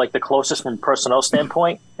 that was like the closest from a personnel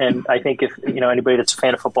standpoint. And I think if, anybody that's a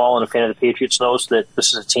fan of football and a fan of the Patriots knows that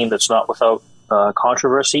this is a team that's not without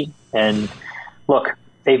controversy. And look,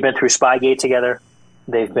 they've been through Spygate together.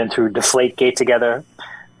 They've been through Deflategate together.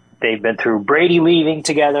 They've been through Brady leaving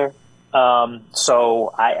together.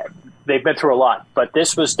 They've been through a lot, but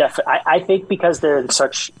this was definitely, I think, because they're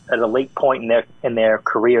at a late point in their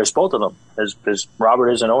careers, both of them, as Robert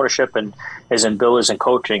is in ownership and as in Bill is in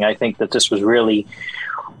coaching. I think that this was really,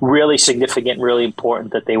 really significant, really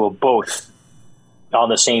important that they were both on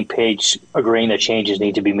the same page, agreeing that changes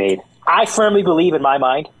need to be made. I firmly believe, in my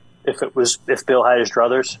mind, if Bill had his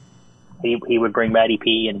druthers, he would bring Matty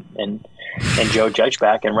P and Joe Judge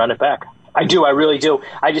back and run it back. I do. I really do.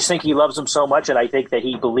 I just think he loves them so much, and I think that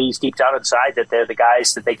he believes deep down inside that they're the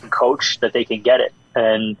guys that they can coach, that they can get it.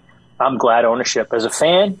 And I'm glad ownership, as a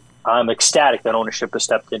fan, I'm ecstatic that ownership has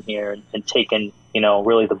stepped in here and taken,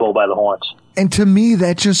 really the bull by the horns. And to me,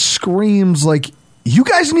 that just screams like, you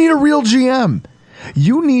guys need a real GM.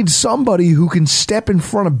 You need somebody who can step in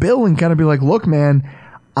front of Bill and kind of be like, look, man,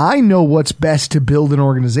 I know what's best to build an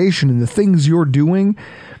organization, and the things you're doing,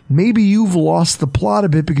 maybe you've lost the plot a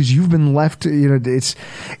bit because you've been left, it's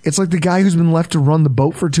like the guy who's been left to run the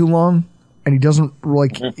boat for too long, and he doesn't,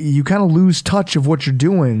 you kind of lose touch of what you're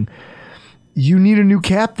doing. You need a new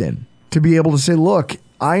captain to be able to say, look,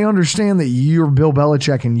 I understand that you're Bill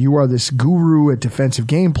Belichick and you are this guru at defensive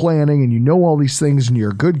game planning and you know all these things and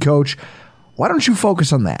you're a good coach. Why don't you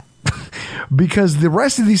focus on that? Because the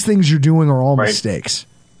rest of these things you're doing are all mistakes.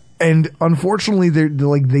 And unfortunately,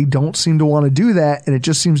 they don't seem to want to do that, and it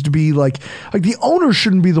just seems to be like the owner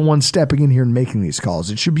shouldn't be the one stepping in here and making these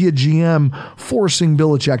calls. It should be a GM forcing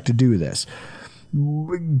Belichick to do this.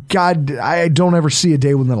 God, I don't ever see a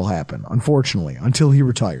day when that'll happen, unfortunately, until he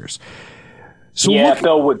retires. So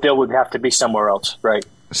Bill would have to be somewhere else, right?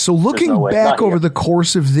 So looking back over the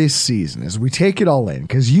course of this season, as we take it all in,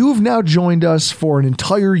 because you've now joined us for an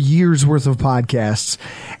entire year's worth of podcasts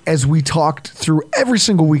as we talked through every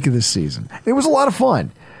single week of this season. It was a lot of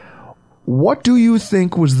fun. What do you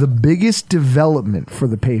think was the biggest development for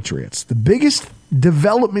the Patriots? The biggest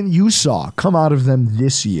development you saw come out of them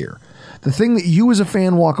this year? The thing that you as a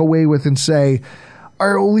fan walk away with and say, all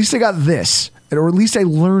right, well, at least I got this, or at least I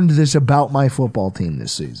learned this about my football team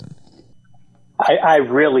this season. I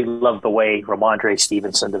really love the way Ramondre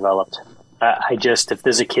Stevenson developed. If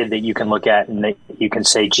there's a kid that you can look at and you can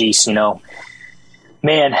say, geez,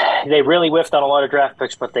 man, they really whiffed on a lot of draft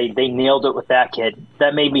picks, but they nailed it with that kid.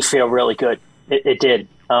 That made me feel really good. It did.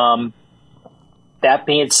 That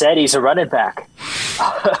being said, he's a running back.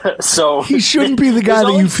 So he shouldn't be the guy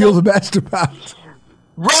that you feel the best about.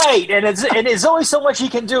 Right, and there's only so much he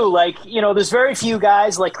can do. There's very few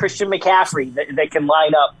guys like Christian McCaffrey that can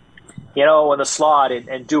line up, in the slot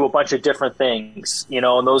and do a bunch of different things.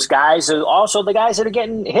 And those guys are also the guys that are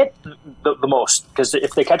getting hit the most because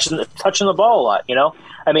if they're touching the ball a lot,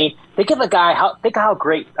 think of how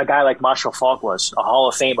great a guy like Marshall Faulk was, a Hall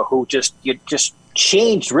of Famer who just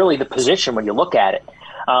changed really the position when you look at it,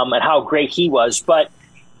 and how great he was. But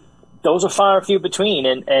those are far and few between.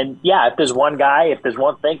 And if there's one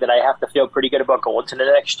thing that I have to feel pretty good about going to the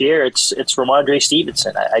next year, it's Ramondre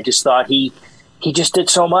Stevenson. I just thought he just did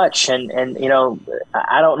so much. And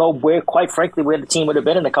I don't know quite frankly, where the team would have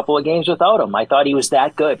been in a couple of games without him. I thought he was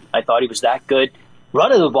that good.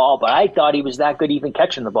 Running the ball, but I thought he was that good even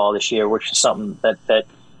catching the ball this year, which is something that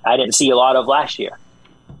I didn't see a lot of last year.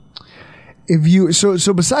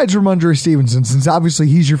 So besides Ramondre Stevenson, since obviously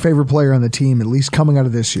he's your favorite player on the team, at least coming out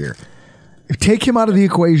of this year, take him out of the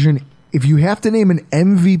equation. If you have to name an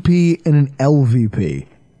MVP and an LVP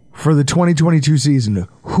for the 2022 season,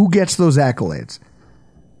 who gets those accolades?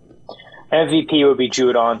 MVP would be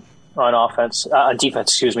Judon on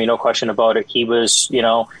defense, no question about it. He was,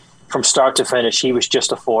 from start to finish, he was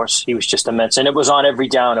just a force. He was just immense. And it was on every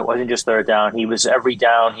down. It wasn't just third down. He was every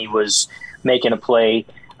down. He was making a play,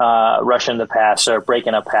 rushing the passer,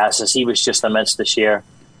 breaking up passes. He was just immense this year.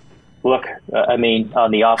 Look,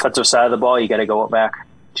 on the offensive side of the ball, you got to go with Mac.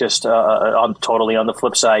 Just totally on the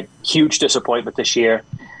flip side. Huge disappointment this year.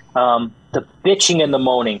 The bitching and the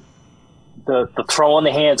moaning, the throwing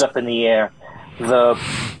the hands up in the air, the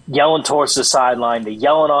yelling towards the sideline, the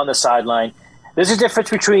yelling on the sideline. There's a difference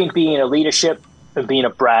between being a leadership and being a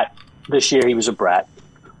brat. This year he was a brat.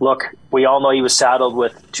 Look, we all know he was saddled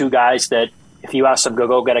with two guys that if you asked them to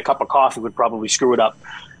go get a cup of coffee would probably screw it up.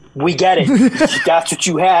 We get it. That's what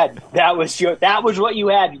you had. That was what you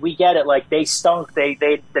had. We get it. They stunk. They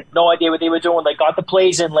had no idea what they were doing. They got the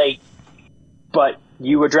plays in late. But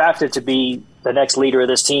you were drafted to be the next leader of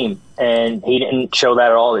this team, and he didn't show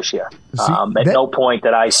that at all this year. At no point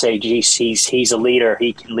did I say, geez, he's a leader.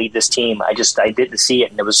 He can lead this team. I didn't see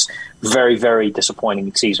it, and it was very, very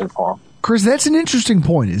disappointing season for him. Chris, that's an interesting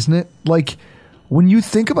point, isn't it? When you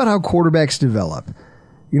think about how quarterbacks develop,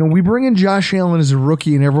 we bring in Josh Allen as a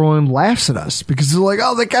rookie and everyone laughs at us because they're like,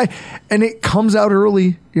 oh, that guy. And it comes out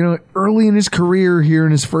early, early in his career here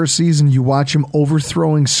in his first season, you watch him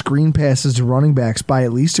overthrowing screen passes to running backs by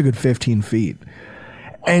at least a good 15 feet.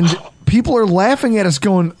 And people are laughing at us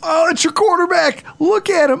going, oh, it's your quarterback. Look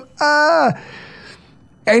at him.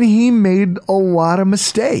 And he made a lot of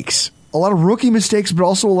mistakes. a lot of rookie mistakes, but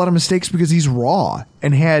also a lot of mistakes because he's raw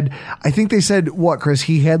and had, I think they said, what, Chris,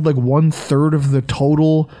 he had like 1/3 of the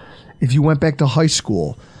total. If you went back to high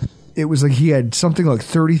school, it was like he had something like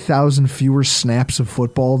 30,000 fewer snaps of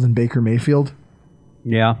football than Baker Mayfield.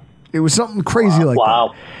 Yeah. It was something crazy like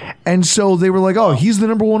that. And so they were like, oh, he's the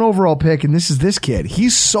number 1 overall pick, and this is this kid.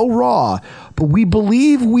 He's so raw, but we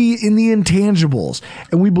believe in the intangibles,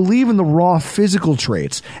 and we believe in the raw physical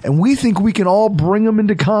traits, and we think we can all bring him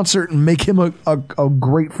into concert and make him a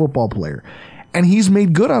great football player. And he's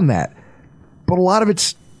made good on that. But a lot of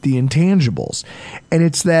it's the intangibles. And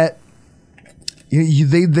it's that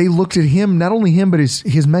they looked at him, not only him, but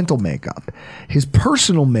his mental makeup, his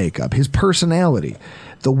personal makeup, his personality,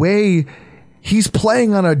 the way he's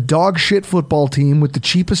playing on a dog shit football team with the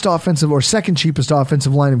cheapest offensive or second cheapest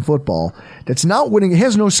offensive line in football that's not winning,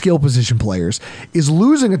 has no skill position players, is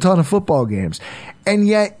losing a ton of football games. And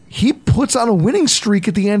yet he puts on a winning streak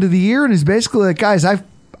at the end of the year and is basically like, guys,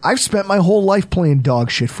 I've spent my whole life playing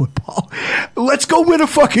dog shit football. Let's go win a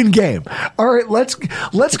fucking game. All right, let's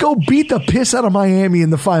go beat the piss out of Miami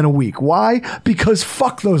in the final week. Why? Because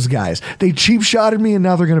fuck those guys. They cheap shotted me and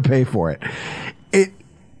now they're going to pay for it.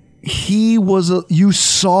 You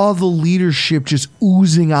saw the leadership just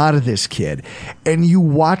oozing out of this kid, and you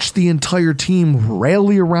watched the entire team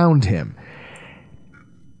rally around him.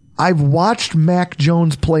 I've watched Mac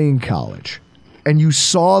Jones play in college, and you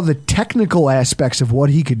saw the technical aspects of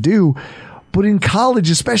what he could do, but in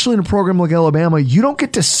college, especially in a program like Alabama, you don't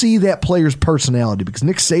get to see that player's personality because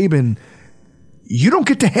Nick Saban, you don't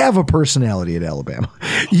get to have a personality at Alabama.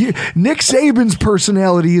 Nick Saban's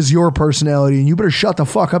personality is your personality, and you better shut the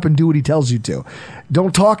fuck up and do what he tells you to.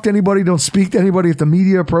 Don't talk to anybody. Don't speak to anybody. If the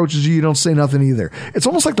media approaches you, you don't say nothing either. It's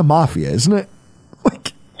almost like the mafia, isn't it?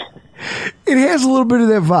 Like, it has a little bit of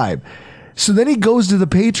that vibe. So then he goes to the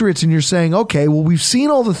Patriots, and you're saying, okay, well, we've seen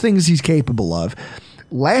all the things he's capable of.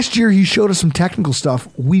 Last year, he showed us some technical stuff.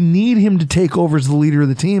 We need him to take over as the leader of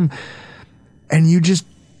the team. And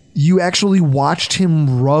you actually watched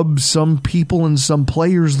him rub some people and some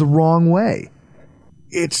players the wrong way.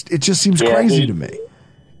 It just seems crazy to me.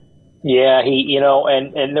 Yeah,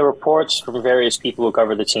 and the reports from various people who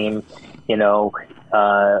cover the team, a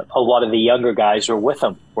lot of the younger guys were with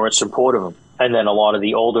him, were in support of him. And then a lot of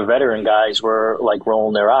the older veteran guys were like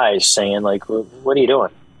rolling their eyes saying like, what are you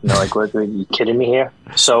doing? What, are you kidding me here?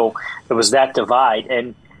 So it was that divide.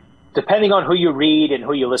 And depending on who you read and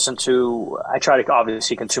who you listen to, I try to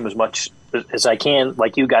obviously consume as much as I can,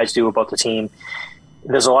 like you guys do about the team.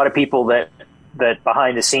 There's a lot of people that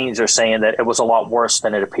behind the scenes are saying that it was a lot worse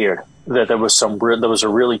than it appeared. That there was a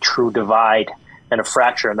really true divide and a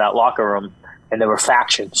fracture in that locker room, and there were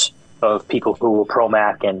factions of people who were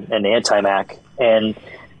pro-Mac and anti-Mac, and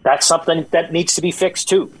that's something that needs to be fixed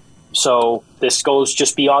too. So this goes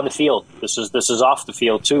just beyond the field. This is off the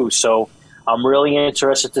field too. So I'm really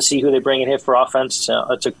interested to see who they bring in here for offense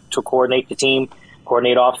to coordinate the team,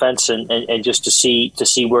 coordinate offense, and just to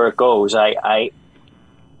see where it goes. I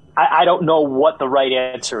don't know what the right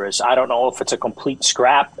answer is. I don't know if it's a complete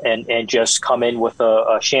scrap and just come in with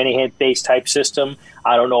a Shanahan-based type system.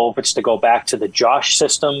 I don't know if it's to go back to the Josh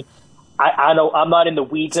system. I know I'm not in the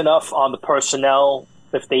weeds enough on the personnel,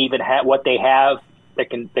 if they even have what they have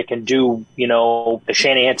that can do, the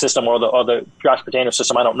Shanahan system or the Josh Patano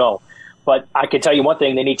system. I don't know. But I can tell you one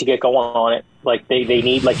thing, they need to get going on it. Like they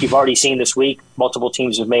need, like you've already seen this week, multiple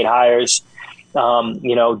teams have made hires.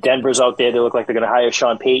 Denver's out there. They look like they're going to hire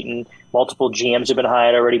Sean Payton. Multiple GMs have been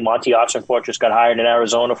hired already. Monty Oxenford just got hired in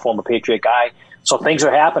Arizona, former Patriot guy. So things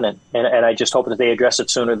are happening, and I just hope that they address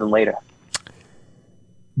it sooner than later.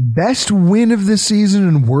 Best win of the season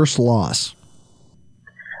and worst loss?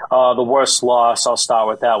 The worst loss, I'll start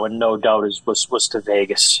with that one, no doubt, was to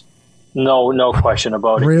Vegas. No question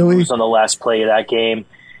about it. Really? It was on the last play of that game.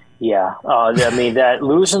 Yeah. That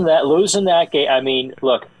losing that game,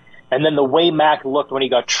 look, and then the way Mac looked when he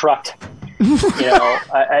got trucked, it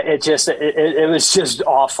was just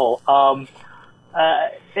awful.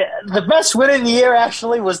 The best win in the year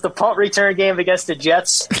actually was the punt return game against the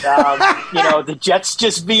Jets. The Jets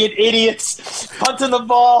just being idiots, punting the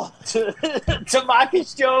ball to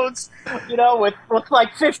Marcus Jones. With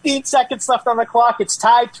like 15 seconds left on the clock, it's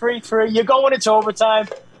tied 3-3. You're going into overtime.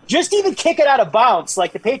 Just even kick it out of bounds.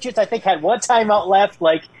 Like the Patriots, I think had one timeout left.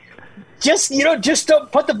 Like just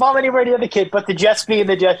don't put the ball anywhere near the kid. But the Jets being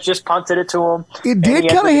the Jets just punted it to him. It did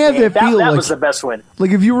kind of have that feel. That was the best win.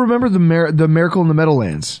 Like if you remember the Miracle in the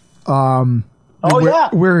Meadowlands.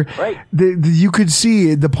 Where right. You could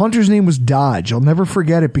see the punter's name was Dodge. I'll never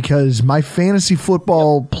forget it because my fantasy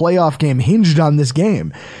football playoff game hinged on this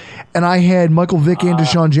game, and I had Michael Vick and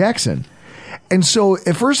Deshaun Jackson. And so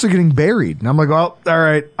at first they're getting buried, and I'm like, well, all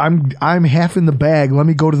right, I'm half in the bag. Let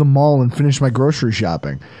me go to the mall and finish my grocery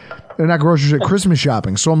shopping. Not grocery shopping, Christmas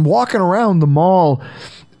shopping. So I'm walking around the mall,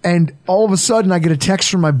 and all of a sudden I get a text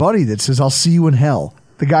from my buddy that says, "I'll see you in hell,"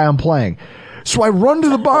 the guy I'm playing. So I run to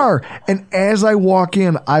the bar, and as I walk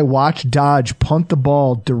in, I watch Dodge punt the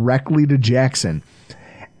ball directly to Jackson.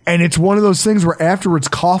 And it's one of those things where afterwards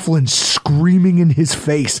Coughlin's screaming in his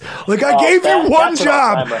face. Like, I gave you one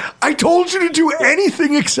job. I told you to do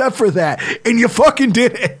anything except for that, and you fucking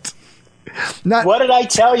did it. What did I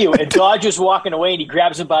tell you? And Dodge is walking away, and he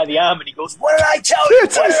grabs him by the arm, and he goes, "What did I tell you? What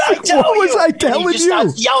did I tell you?" What was I telling you? And he just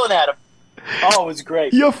starts yelling at him. Oh, it was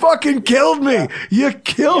great. You fucking killed me. You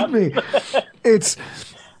killed me.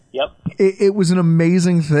 It was an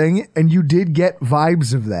amazing thing, and you did get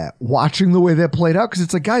vibes of that watching the way that played out, because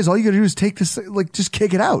it's like, guys, all you got to do is take this, like, just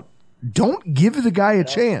kick it out. Don't give the guy a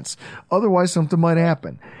chance, otherwise something might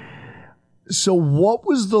happen. So what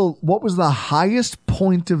was the highest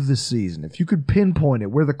point of the season, if you could pinpoint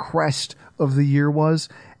it, where the crest of the year was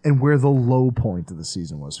and where the low point of the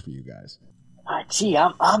season was for you guys? Gee,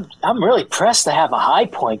 I'm really pressed to have a high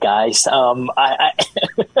point, guys. I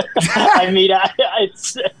mean,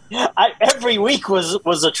 every week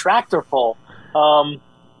was a tractor pull. I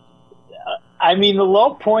mean, the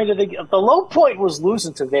low point was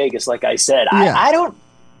losing to Vegas, like I said. Yeah.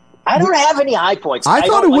 I don't have any high points. I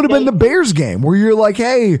thought it would have been the Bears game where you're like,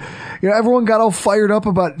 hey, everyone got all fired up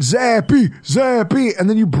about Zappy, and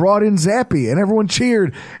then you brought in Zappy, and everyone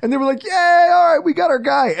cheered, and they were like, yay, all right, we got our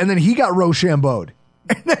guy, and then he got Rochambeau'd.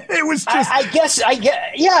 It was just. I guess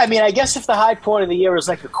if the high point of the year was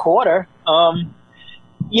like a quarter, I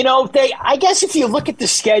guess if you look at the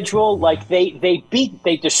schedule, like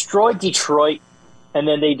they destroyed Detroit, and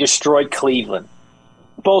then they destroyed Cleveland,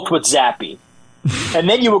 both with Zappy. And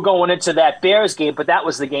then you were going into that Bears game, but that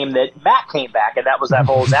was the game that Matt came back, and that was that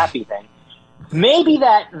whole Zappy thing. Maybe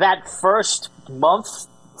that first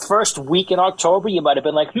week in October, you might have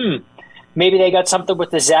been like, maybe they got something with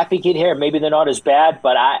the Zappy kid here. Maybe they're not as bad,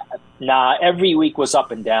 but every week was up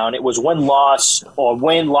and down. It was win-loss or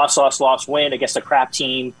win, loss, win against a crap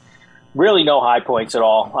team. Really no high points at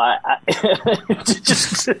all.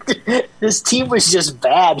 This team was just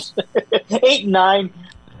bad. 8-9.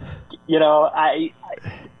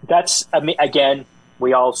 Again,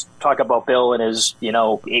 we all talk about Bill and his,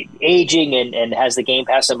 aging and has the game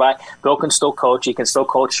passing by. Bill can still coach. He can still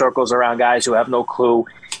coach circles around guys who have no clue.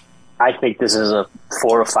 I think this is a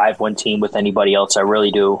 4 or 5 win team with anybody else. I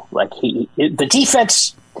really do. Like the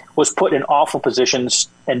defense was put in awful positions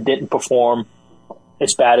and didn't perform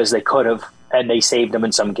as bad as they could have, and they saved them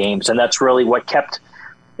in some games. And that's really what kept.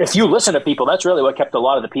 If you listen to people, that's really what kept a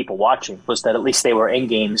lot of the people watching, was that at least they were in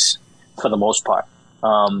games for the most part.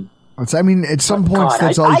 I mean, at some points,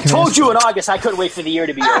 that's all you can I told you in August I couldn't wait for the year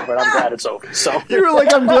to be over, and I'm glad it's over. So you were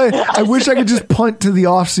like, I'm glad. I wish I could just punt to the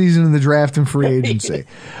offseason and the draft and free agency.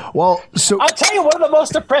 Well, so I'll tell you, one of the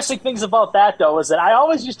most depressing things about that, though, is that I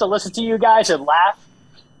always used to listen to you guys and laugh.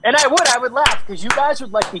 And I would laugh, because you guys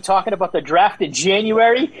would be talking about the draft in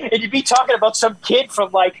January, and you'd be talking about some kid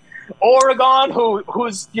from Oregon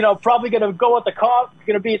who's probably going to go at going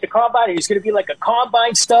to be at the combine, and he's going to be like a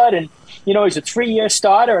combine stud, and he's a 3-year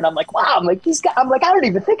starter, and I'm like, wow, I don't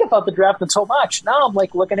even think about the draft until March. Now I'm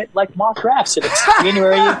looking at mock drafts, and it's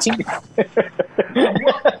January 18th.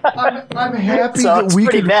 I'm happy so that it's we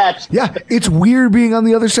pretty can. bad. Yeah, it's weird being on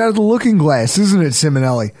the other side of the looking glass, isn't it,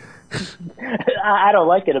 Simonelli? I don't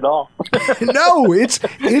like it at all. No, it's.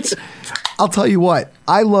 I'll tell you what.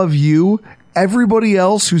 I love you. Everybody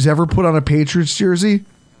else who's ever put on a Patriots jersey,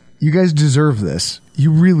 you guys deserve this.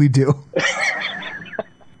 You really do.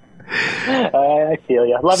 I feel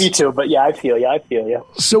you. Love you too, but yeah, I feel you.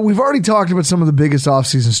 So we've already talked about some of the biggest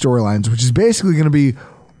offseason storylines, which is basically going to be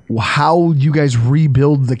how you guys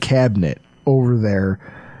rebuild the cabinet over there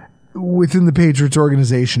within the Patriots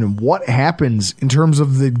organization and what happens in terms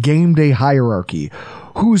of the game day hierarchy.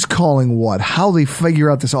 Who's calling what, how they figure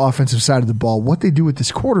out this offensive side of the ball, what they do with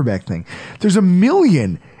this quarterback thing. There's a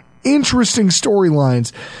million interesting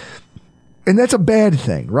storylines, and that's a bad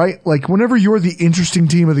thing, right? Like, whenever you're the interesting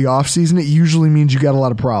team of the offseason, it usually means you got a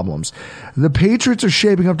lot of problems. The Patriots are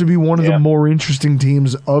shaping up to be one of the more interesting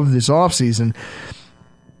teams of this offseason.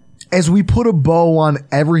 As we put a bow on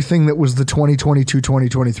everything that was the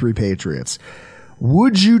 2022-2023 Patriots,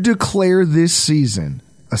 would you declare this season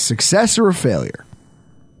a success or a failure?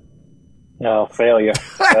 No, failure.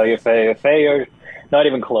 Failure. Not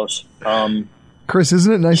even close. Chris,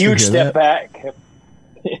 isn't it nice to hear huge step back.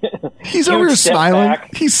 He's over here smiling.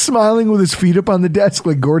 Back. He's smiling with his feet up on the desk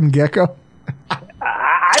like Gordon Gekko.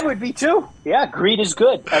 I would be too. Yeah, greed is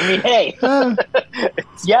good. I mean, hey,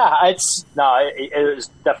 yeah, it was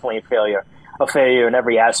definitely a failure in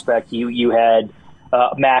every aspect. You had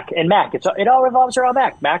Mac, it all revolves around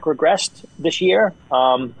Mac. Mac regressed this year.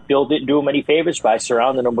 Bill didn't do him any favors by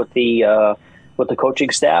surrounding him with the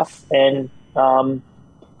coaching staff, and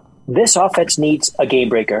this offense needs a game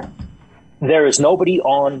breaker. There is nobody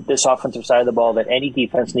on this offensive side of the ball that any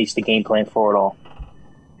defense needs to game plan for at all.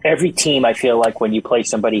 Every team, I feel like, when you play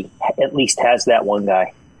somebody, at least has that one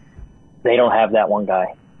guy. They don't have that one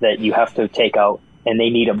guy that you have to take out, and they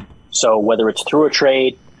need him. So whether it's through a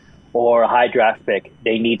trade or a high draft pick,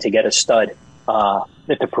 they need to get a stud at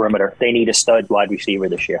the perimeter. They need a stud wide receiver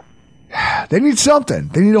this year. They need something.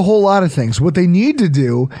 They need a whole lot of things. What they need to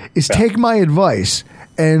do is take my advice,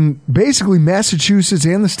 and basically Massachusetts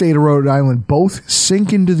and the state of Rhode Island both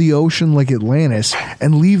sink into the ocean like Atlantis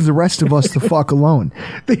and leave the rest of us the fuck alone.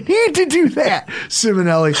 They need to do that,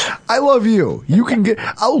 Simonelli. I love you. You can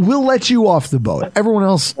we'll let you off the boat. Everyone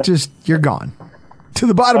else, just, you're gone. To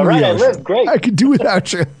the bottom of the ocean. I live great. I could do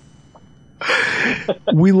without you.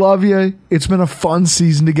 We love you. It's been a fun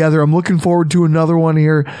season together. I'm looking forward to another one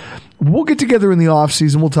here. We'll get together in the off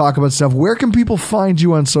season. We'll talk about stuff. Where can people find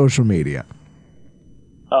you on social media?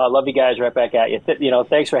 Love you guys. Right back at you.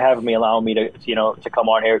 Thanks for having me, allowing me to come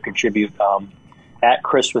on here and contribute. At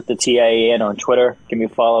Chris with the TIAN on Twitter. Give me a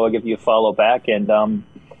follow. I'll give you a follow back. And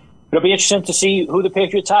it'll be interesting to see who the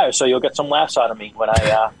Patriots hire. So you'll get some laughs out of me when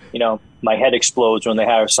I, my head explodes when they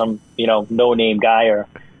hire some, no-name guy or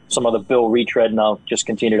some other Bill retread, and I'll just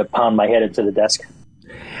continue to pound my head into the desk.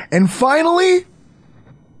 And finally,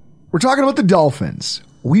 we're talking about the Dolphins.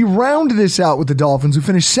 We round this out with the Dolphins, who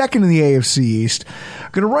finished second in the AFC East.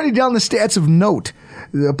 Going to run you down the stats of note.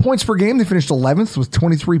 The points per game, they finished 11th with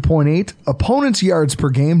 23.8. Opponents' yards per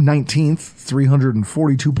game, 19th,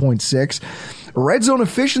 342.6. Red zone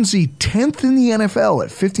efficiency, 10th in the NFL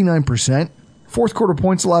at 59%. Fourth quarter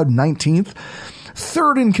points allowed, 19th.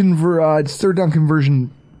 Third down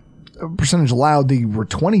conversion percentage allowed, they were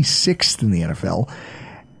 26th in the NFL.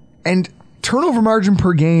 And turnover margin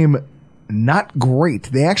per game, not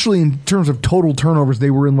great. They actually, in terms of total turnovers, they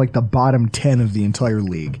were in like the bottom 10 of the entire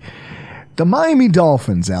league. The Miami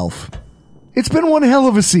Dolphins, Elf. It's been one hell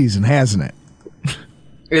of a season, hasn't it?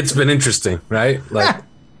 It's been interesting, right? Like,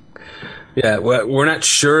 yeah, we're not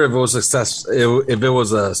sure if it was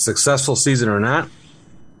a successful season or not.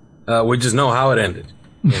 We just know how it ended,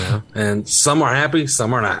 And some are happy,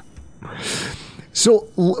 some are not. So,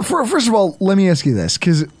 first of all, let me ask you this,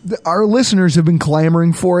 because our listeners have been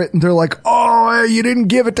clamoring for it, and they're like, oh, you didn't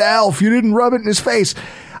give it to Alf. You didn't rub it in his face.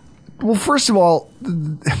 Well, first of all,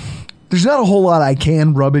 there's not a whole lot I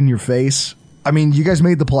can rub in your face. I mean, you guys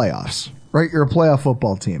made the playoffs, right? You're a playoff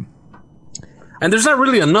football team. And there's not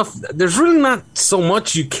really enough. There's really not so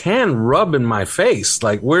much you can rub in my face.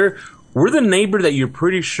 Like, we're the neighbor that you're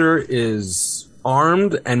pretty sure is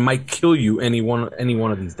armed and might kill you any one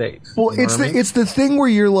of these days. Well, it's the thing where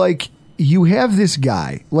you're like, you have this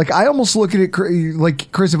guy. Like, I almost look at it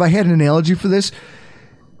like, Chris, if I had an analogy for this,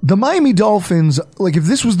 the Miami Dolphins, like, if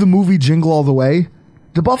this was the movie Jingle All the Way,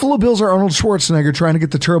 the Buffalo Bills are Arnold Schwarzenegger trying to get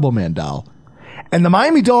the Turbo Man doll. And the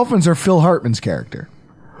Miami Dolphins are Phil Hartman's character,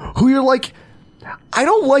 who you're like, I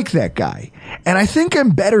don't like that guy. And I think I'm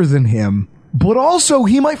better than him, but also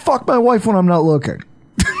he might fuck my wife when I'm not looking.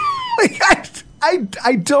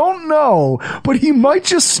 I don't know, but he might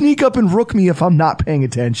just sneak up and rook me if I'm not paying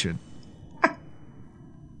attention.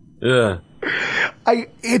 Yeah.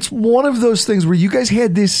 It's one of those things where you guys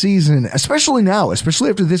had this season, especially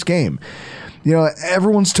after this game.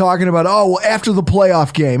 Everyone's talking about, after the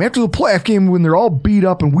playoff game when they're all beat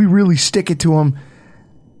up and we really stick it to them.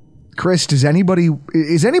 Chris, is anybody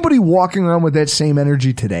walking around with that same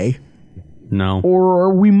energy today? No. Or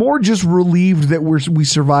are we more just relieved that we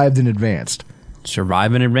survived and advanced?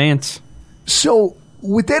 Survive and advance. So,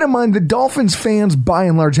 with that in mind, the Dolphins fans, by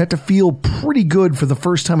and large, had to feel pretty good for the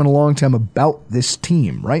first time in a long time about this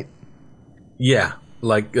team, right? Yeah.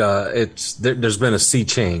 Like, there's been a sea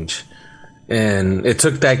change. And it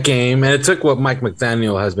took that game, and it took what Mike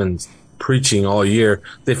McDaniel has been preaching all year.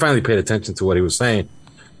 They finally paid attention to what he was saying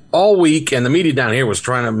all week, and the media down here was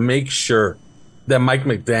trying to make sure that Mike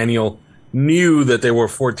McDaniel knew that they were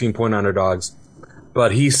 14-point underdogs.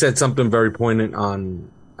 But he said something very poignant on,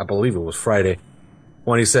 I believe it was Friday,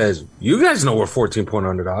 when he says, you guys know we're 14-point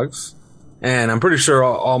underdogs. And I'm pretty sure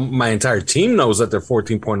all my entire team knows that they're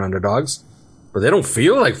 14-point underdogs, but they don't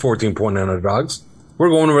feel like 14-point underdogs. We're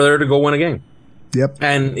going over there to go win a game. Yep.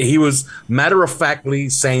 And he was matter-of-factly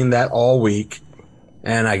saying that all week,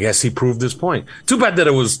 and I guess he proved his point. Too bad that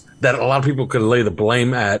a lot of people could lay the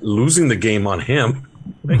blame at losing the game on him.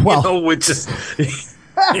 Well, which is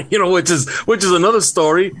which is another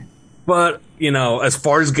story. But as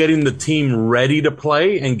far as getting the team ready to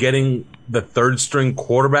play and getting the third string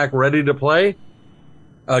quarterback ready to play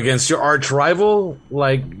against your arch rival,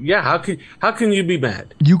 how can you be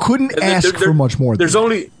mad? You couldn't ask for much more. There's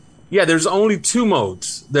only two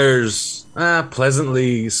modes. There's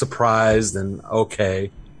pleasantly surprised and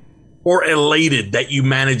okay, or elated that you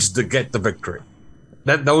managed to get the victory.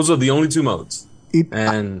 Those are the only two modes.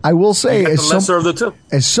 I will say,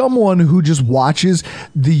 as someone who just watches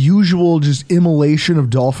the usual just immolation of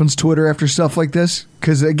Dolphins Twitter after stuff like this,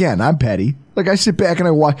 because again, I'm petty. I sit back and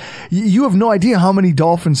I watch. You have no idea how many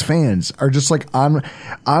Dolphins fans are just on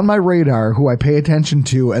my radar who I pay attention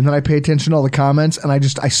to, and then I pay attention to all the comments, and I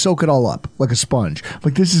soak it all up like a sponge.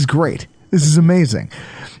 This is great. This is amazing.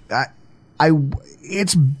 I've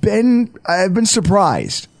been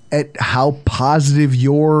surprised at how positive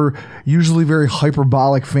your usually very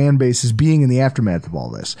hyperbolic fan base is being in the aftermath of all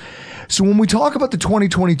this. So when we talk about the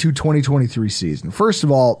 2022-2023 season, first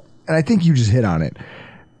of all, and I think you just hit on it,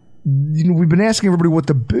 we've been asking everybody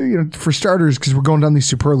what for starters, because we're going down these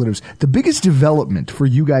superlatives, the biggest development for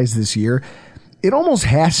you guys this year, it almost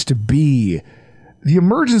has to be the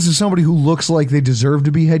emergence of somebody who looks like they deserve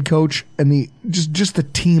to be head coach, and the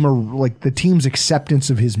team, or the team's acceptance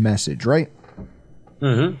of his message, right?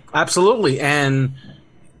 Mm-hmm. Absolutely. And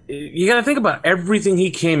you got to think about everything he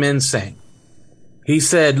came in saying. He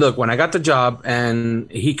said, look, when I got the job, and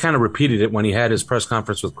he kind of repeated it when he had his press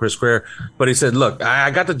conference with Chris Greer, but he said, look, I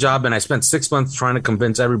got the job and I spent 6 months trying to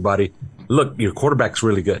convince everybody, look, your quarterback's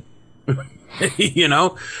really good.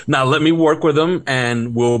 Now let me work with him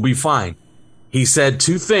and we'll be fine. He said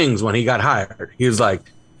two things when he got hired. He was like,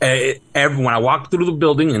 when I walked through the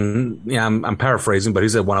building, and I'm paraphrasing, but he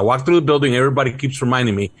said, when I walk through the building, everybody keeps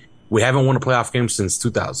reminding me we haven't won a playoff game since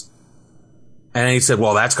 2000. And he said,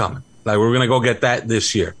 well, that's coming. We're going to go get that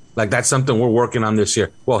this year. That's something we're working on this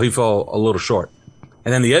year. Well, he fell a little short.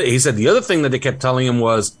 And then he said the other thing that they kept telling him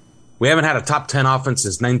was, we haven't had a top 10 offense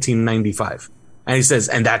since 1995. And he says,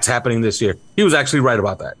 and that's happening this year. He was actually right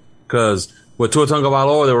about that, because with Tua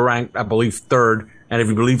Tagovailoa, they were ranked, I believe, third. And if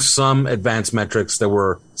you believe some advanced metrics, they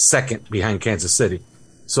were second behind Kansas City.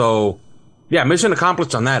 So, yeah, mission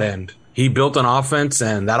accomplished on that end. He built an offense,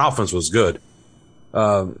 and that offense was good.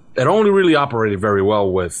 It only really operated very well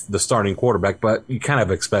with the starting quarterback, but you kind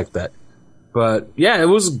of expect that. But, yeah, it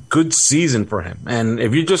was a good season for him. And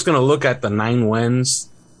if you're just going to look at the 9 wins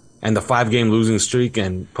and the 5-game losing streak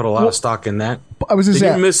and put a lot of stock in that, I was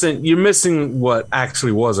you're missing what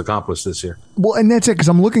actually was accomplished this year. Well, and that's it, because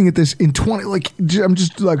I'm looking at this in 20, I'm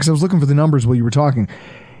just because I was looking for the numbers while you were talking.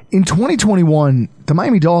 In 2021, the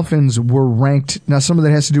Miami Dolphins were ranked. Now, some of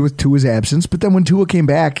that has to do with Tua's absence, but then when Tua came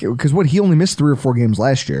back, because he only missed 3 or 4 games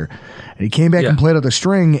last year, and he came back and played out the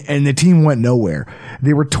string, and the team went nowhere.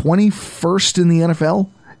 They were 21st in the NFL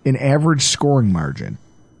in average scoring margin,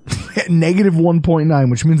 at negative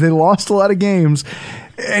 1.9, which means they lost a lot of games,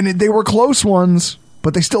 and they were close ones,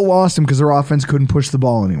 but they still lost them because their offense couldn't push the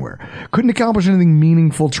ball anywhere. Couldn't accomplish anything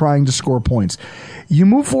meaningful trying to score points. You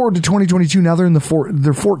move forward to 2022, now they're in they're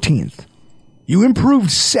 14th. You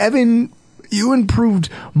improved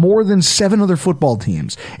more than 7 other football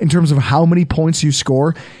teams in terms of how many points you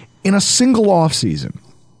score in a single offseason.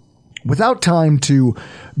 Without time to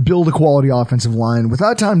build a quality offensive line,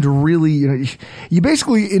 without time to really, you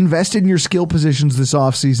basically invested in your skill positions this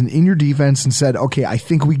offseason in your defense and said, okay, I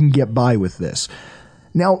think we can get by with this.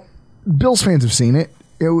 Now, Bills fans have seen it.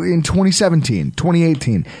 In 2017,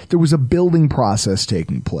 2018, there was a building process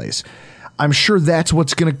taking place. I'm sure that's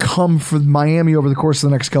what's going to come for Miami over the course of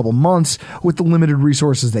the next couple months with the limited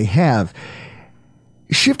resources they have.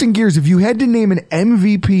 Shifting gears, if you had to name an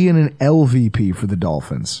MVP and an LVP for the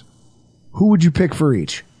Dolphins, who would you pick for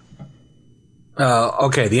each?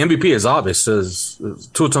 Okay, the MVP is obvious. Is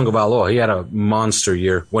Tua Tagovailoa. He had a monster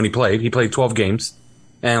year when he played. He played 12 games.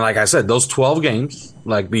 And like I said, those 12 games,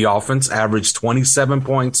 the offense averaged 27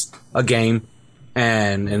 points a game.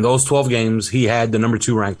 And in those 12 games, he had the number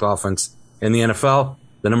 2 ranked offense in the NFL,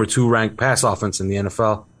 the number 2 ranked pass offense in the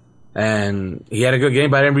NFL. And he had a good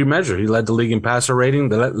game by every measure. He led the league in passer rating,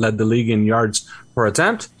 led the league in yards per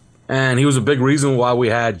attempt. And he was a big reason why we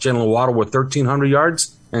had Jalen Waddle with 1,300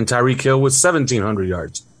 yards and Tyreek Hill with 1,700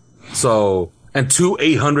 yards. So, and 2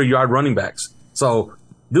 800-yard running backs. So,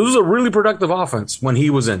 this was a really productive offense when he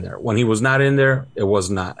was in there. When he was not in there, it was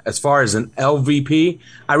not. As far as an LVP,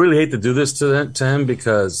 I really hate to do this to him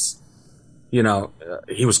because, he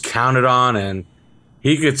was counted on and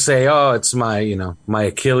he could say, oh, it's my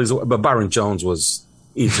Achilles. But Byron Jones was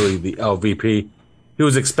easily the LVP. He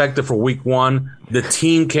was expected for week 1. The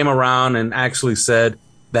team came around and actually said,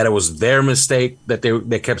 that it was their mistake, that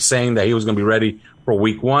they kept saying that he was going to be ready for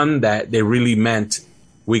week 1, that they really meant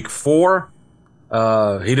week 4.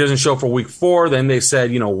 He doesn't show for week 4. Then they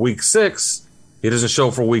said, week 6. He doesn't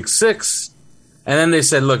show for week 6. And then they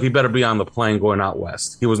said, look, he better be on the plane going out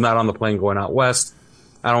west. He was not on the plane going out west.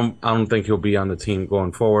 I don't think he'll be on the team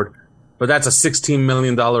going forward. But that's a $16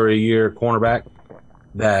 million a year cornerback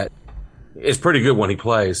that is pretty good when he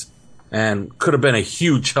plays and could have been a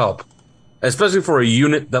huge help, especially for a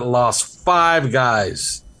unit that lost 5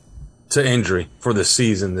 guys to injury for the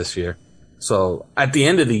season this year. So at the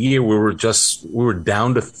end of the year, we were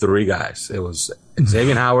down to 3 guys. It was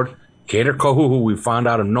Xavier Howard, Gator Kohu, who we found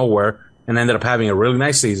out of nowhere and ended up having a really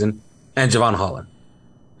nice season, and Javon Holland.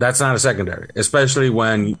 That's not a secondary, especially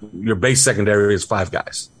when your base secondary is 5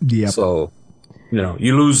 guys. Yep. So,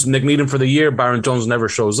 you lose Nick Needham for the year. Byron Jones never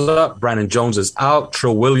shows up. Brandon Jones is out.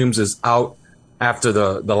 Trill Williams is out after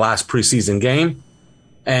the last preseason game.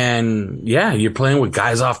 And, yeah, you're playing with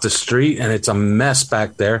guys off the street, and it's a mess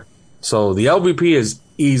back there. So the LVP is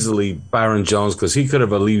easily Byron Jones because he could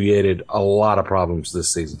have alleviated a lot of problems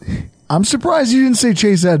this season. I'm surprised you didn't say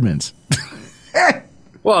Chase Edmonds.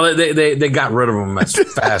 Well, they got rid of him as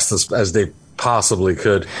fast as they possibly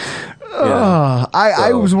could.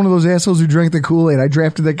 I was one of those assholes who drank the Kool-Aid. I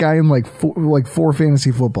drafted that guy in like 4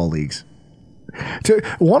 fantasy football leagues.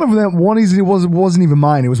 One of them, it wasn't even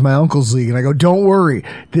mine. It was my uncle's league, and I go, "Don't worry,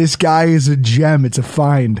 this guy is a gem. It's a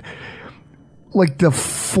find." Like the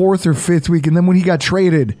 4th or 5th week, and then when he got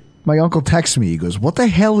traded, my uncle texts me. He goes, "What the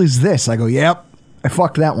hell is this?" I go, "Yep, I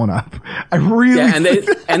fucked that one up." I really and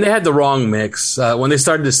they had the wrong mix. When they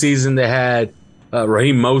started the season, they had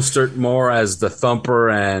Raheem Mostert more as the thumper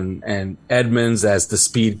and Edmonds as the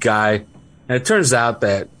speed guy. And it turns out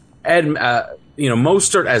that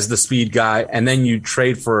Mostert as the speed guy, and then you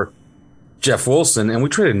trade for Jeff Wilson, and we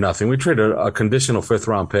traded nothing. We traded a conditional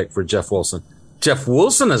 5th-round pick for Jeff Wilson. Jeff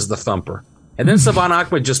Wilson as the thumper, and then Savon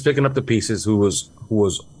Ahmed just picking up the pieces, who was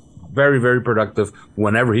very, very productive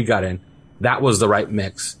whenever he got in. That was the right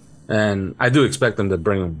mix. And I do expect them to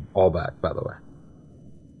bring them all back, by the way.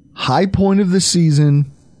 High point of the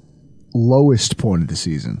season, lowest point of the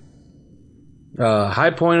season.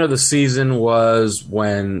 High point of the season was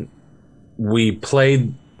when we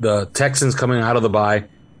played the Texans coming out of the bye,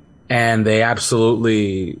 and they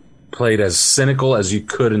absolutely played as cynical as you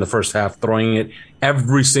could in the first half, throwing it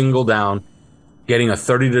every single down, getting a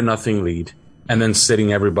 30-0 lead, and then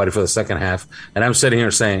sitting everybody for the second half. And I'm sitting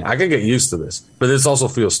here saying, I can get used to this, but this also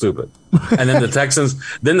feels stupid. And then the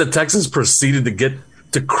Texans proceeded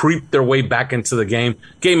to creep their way back into the game.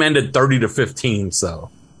 Game ended 30-15, so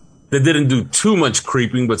they didn't do too much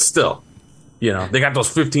creeping, but still, they got those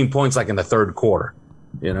 15 points like in the third quarter,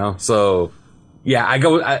 So,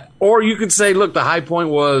 yeah, or you could say, look, the high point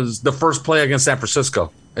was the first play against San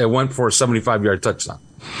Francisco. It went for a 75-yard touchdown.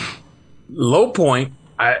 Low point,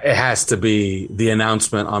 it has to be the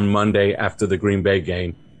announcement on Monday after the Green Bay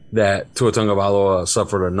game that Tua Tagovailoa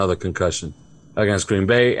suffered another concussion against Green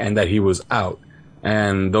Bay and that he was out.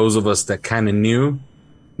 And those of us that kind of knew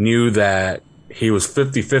that he was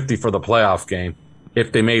 50-50 for the playoff game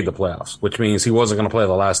if they made the playoffs, which means he wasn't going to play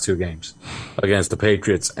the last 2 games against the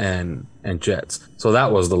Patriots and Jets. So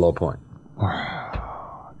that was the low point.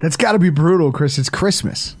 That's got to be brutal, Chris. It's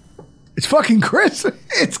Christmas. It's fucking Christmas.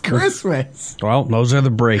 It's Christmas. Well, those are the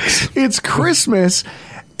breaks. It's Christmas,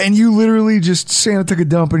 and you literally just Santa took a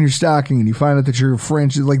dump in your stocking, and you find out that your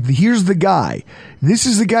friend, like, here's the guy. This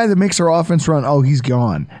is the guy that makes our offense run. Oh, he's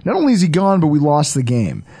gone. Not only is he gone, but we lost the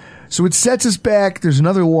game. So it sets us back. There's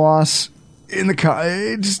another loss in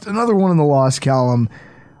just another one in the loss column.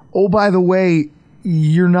 Oh, by the way,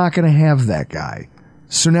 you're not going to have that guy.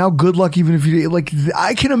 So now good luck, even if you, like,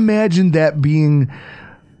 I can imagine that being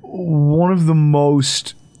one of the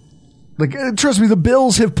most, like, trust me, the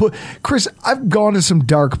Bills have Chris, I've gone to some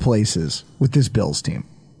dark places with this Bills team.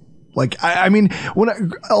 Like, I mean,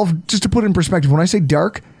 just to put it in perspective, when I say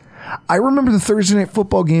dark, I remember the Thursday Night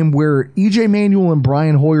Football game where E.J. Manuel and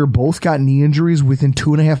Brian Hoyer both got knee injuries within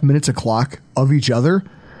 2.5 minutes of clock of each other.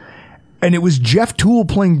 And it was Jeff Toole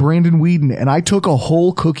playing Brandon Whedon, and I took a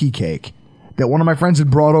whole cookie cake that one of my friends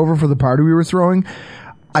had brought over for the party we were throwing.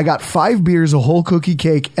 I got 5 beers, a whole cookie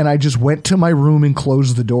cake, and I just went to my room and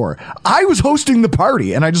closed the door. I was hosting the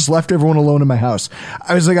party, and I just left everyone alone in my house.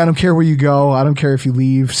 I was like, I don't care where you go. I don't care if you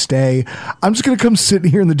leave, stay. I'm just going to come sit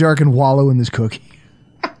here in the dark and wallow in this cookie.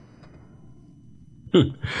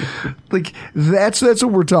 Like, that's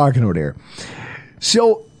what we're talking about here.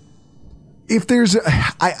 So, if there's,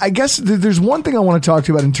 I guess there's one thing I want to talk to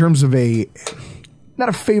you about in terms of not not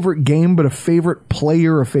a favorite game, but a favorite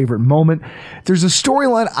player, a favorite moment. There's a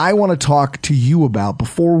storyline I want to talk to you about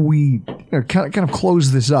before we kind of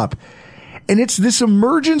close this up. And it's this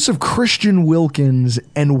emergence of Christian Wilkins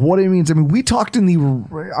and what it means. I mean, we talked in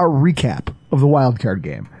our recap of the wild card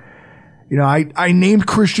game. I named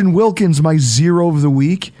Christian Wilkins my 0 of the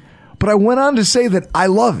week, but I went on to say that I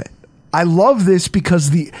love it. I love this because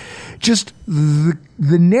the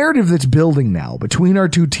narrative that's building now between our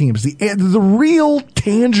two teams, the real,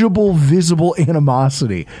 tangible, visible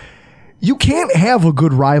animosity. You can't have a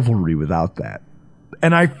good rivalry without that.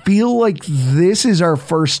 And I feel like this is our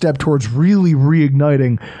first step towards really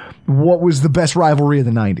reigniting what was the best rivalry of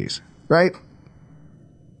the 90s, right?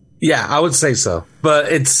 Yeah, I would say so.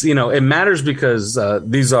 But it's, it matters because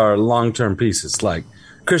these are long-term pieces. Like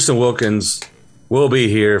Christian Wilkins will be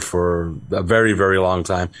here for a very, very long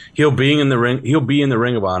time. He'll be in the ring. He'll be in the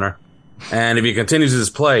Ring of Honor. And if he continues his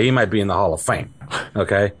play, he might be in the Hall of Fame.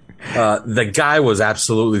 Okay. The guy was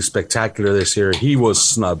absolutely spectacular this year. He was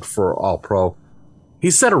snubbed for All-Pro.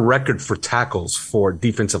 He set a record for tackles for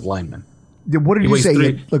defensive linemen. What did you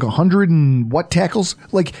say? Like 100 and what tackles?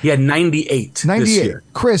 Like he had 98 this year.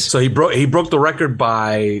 Chris. So he broke the record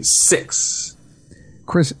by 6.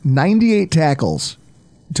 Chris, 98 tackles.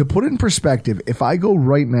 To put it in perspective, if I go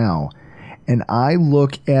right now and I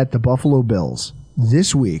look at the Buffalo Bills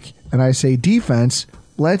this week and I say defense,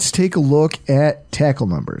 let's take a look at tackle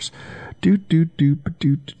numbers.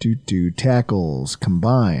 Tackles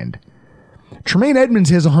combined. Tremaine Edmonds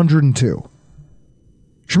has 102.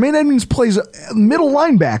 Tremaine Edmonds plays a middle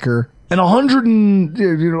linebacker and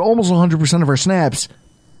almost 100% of our snaps.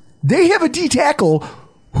 They have a D tackle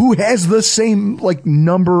who has the same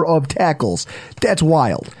number of tackles. That's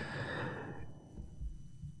wild.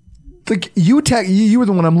 You were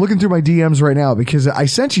the one I'm looking through my DMs right now because I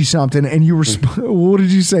sent you something and you were. What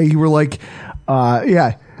did you say? You were like,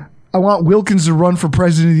 "Yeah, I want Wilkins to run for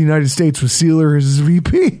president of the United States with Sealer as his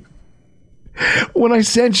VP." When I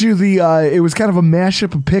sent you it was kind of a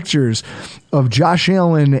mashup of pictures of Josh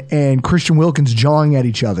Allen and Christian Wilkins jawing at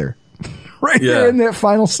each other. There in that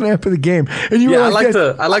final snap of the game. And you were I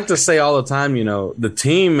like to say all the time, the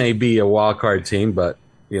team may be a wild card team, but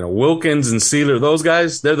Wilkins and Sealer, those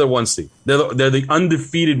guys, they're the 1 seed. They're the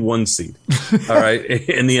undefeated 1 seed. All right,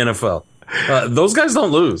 in the NFL. Those guys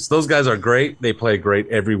don't lose. Those guys are great. They play great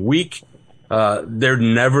every week. They're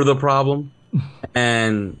never the problem.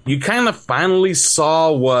 And you kind of finally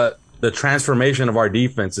saw what the transformation of our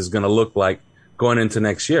defense is going to look like going into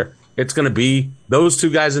next year. It's going to be those two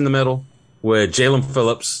guys in the middle with Jalen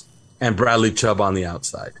Phillips and Bradley Chubb on the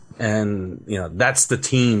outside. And, that's the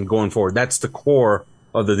team going forward. That's the core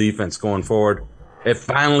of the defense going forward. It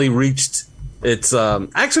finally reached its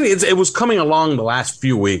it was coming along the last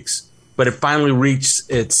few weeks, but it finally reached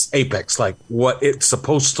its apex, like what it's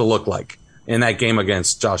supposed to look like in that game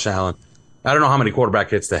against Josh Allen. I don't know how many quarterback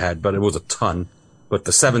hits they had, but it was a ton. But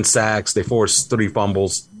the 7 sacks, they forced 3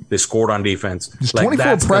 fumbles, they scored on defense. There's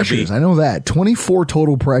 24 pressures. I know that. 24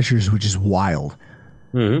 total pressures, which is wild.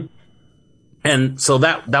 Mm-hmm. And so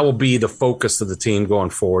that will be the focus of the team going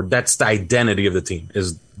forward. That's the identity of the team,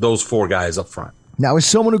 is those 4 guys up front. Now, as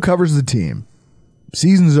someone who covers the team,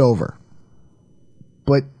 season's over.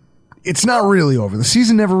 But it's not really over. The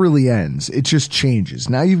season never really ends. It just changes.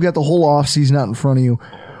 Now you've got the whole offseason out in front of you.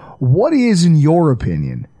 What is, in your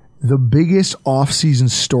opinion, the biggest offseason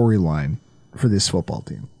storyline for this football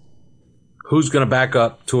team? Who's going to back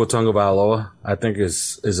up Tua Tagovailoa, I think,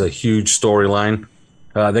 is a huge storyline.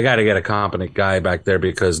 They got to get a competent guy back there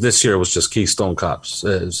because this year was just Keystone Cops.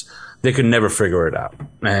 They could never figure it out.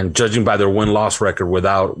 And judging by their win-loss record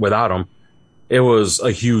without him, it was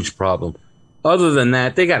a huge problem. Other than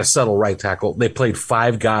that, they got to settle right tackle. They played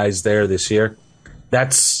 5 guys there this year.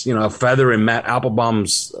 That's, a feather in Matt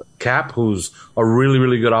Applebaum's cap, who's a really,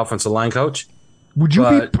 really good offensive line coach. Would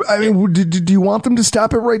you do you want them to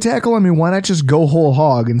stop at right tackle? I mean, why not just go whole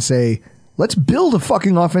hog and say, let's build a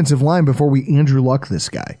fucking offensive line before we Andrew Luck this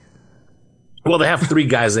guy? Well, they have 3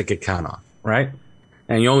 guys they could count on, right?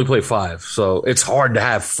 And you only play 5. So it's hard to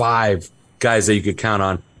have 5 guys that you could count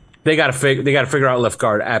on. They got to figure out left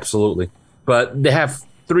guard, absolutely. But they have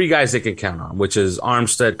 3 guys they can count on, which is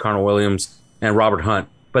Armstead, Connor Williams, and Robert Hunt.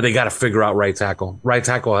 But they got to figure out right tackle. Right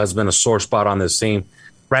tackle has been a sore spot on this team.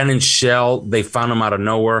 Brandon Shell, they found him out of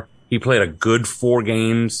nowhere. He played a good 4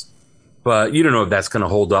 games, but you don't know if that's going to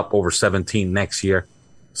hold up over 17 next year.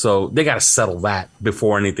 So they got to settle that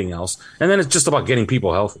before anything else. And then it's just about getting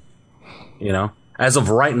people healthy. As of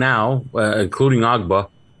right now, including Agba,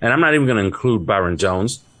 and I'm not even going to include Byron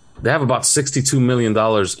Jones, they have about $62 million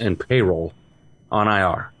in payroll on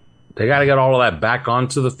IR. They got to get all of that back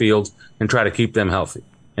onto the field and try to keep them healthy.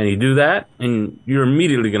 And you do that, and you're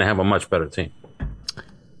immediately going to have a much better team.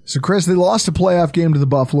 So, Chris, they lost a playoff game to the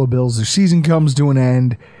Buffalo Bills. Their season comes to an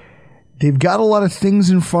end. They've got a lot of things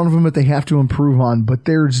in front of them that they have to improve on, but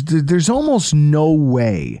there's almost no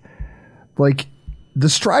way. Like, the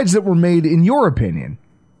strides that were made, in your opinion,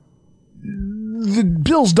 the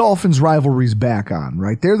Bills-Dolphins rivalry's back on,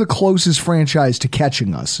 right? They're the closest franchise to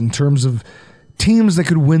catching us in terms of teams that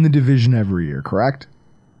could win the division every year, correct?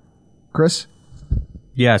 Chris?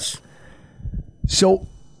 Yes. So,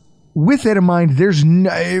 with that in mind,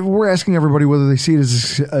 we're asking everybody whether they see it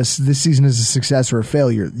as this season as a success or a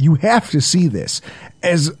failure. You have to see this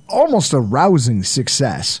as almost a rousing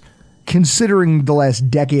success, considering the last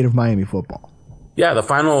decade of Miami football. Yeah, the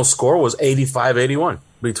final score was 85-81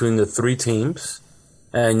 between the three teams,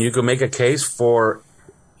 and you could make a case for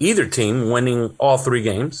either team winning all three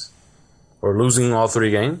games, or losing all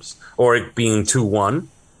three games, or it being 2-1,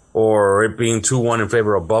 or it being 2-1 in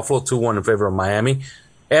favor of Buffalo, 2-1 in favor of Miami.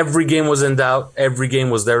 Every game was in doubt. Every game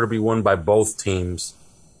was there to be won by both teams.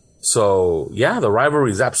 So, yeah, the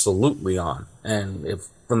rivalry is absolutely on. And if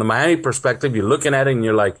from the Miami perspective, you're looking at it and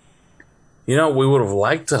you're like, we would have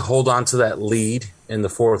liked to hold on to that lead in the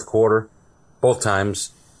fourth quarter, both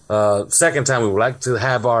times. Second time, we would like to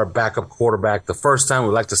have our backup quarterback. The first time,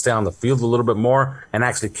 we'd like to stay on the field a little bit more and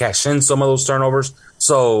actually cash in some of those turnovers.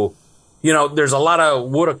 So, there's a lot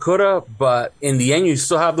of woulda, coulda, but in the end, you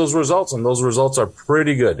still have those results, and those results are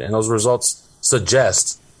pretty good. And those results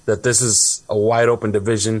suggest that this is a wide open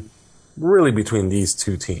division really between these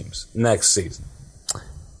two teams next season.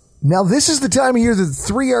 Now, this is the time of year that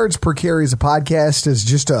 3 yards per carry as a podcast,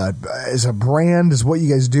 as a brand, is what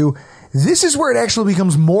you guys do. This is where it actually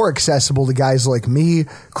becomes more accessible to guys like me,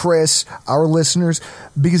 Chris, our listeners,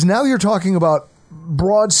 because now you're talking about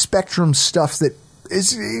broad spectrum stuff that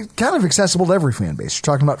is kind of accessible to every fan base.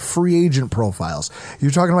 You're talking about free agent profiles.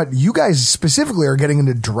 You're talking about, you guys specifically are getting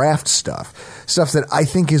into draft stuff that I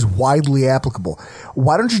think is widely applicable.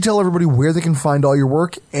 Why don't you tell everybody where they can find all your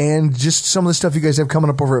work and just some of the stuff you guys have coming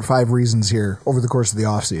up over at 5 Reasons here over the course of the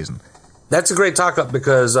offseason? That's a great talk up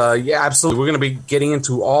because, absolutely. We're going to be getting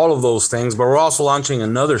into all of those things, but we're also launching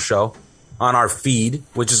another show on our feed,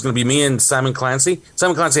 which is going to be me and Simon Clancy.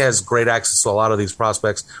 Simon Clancy has great access to a lot of these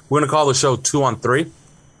prospects. We're going to call the show 2 on 3,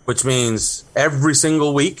 which means every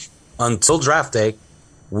single week until draft day,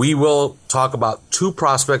 we will talk about 2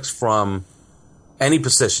 prospects from any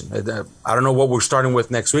position. I don't know what we're starting with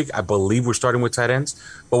next week. I believe we're starting with tight ends,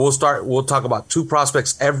 but we'll talk about 2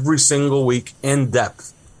 prospects every single week in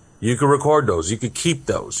depth. You could record those. You could keep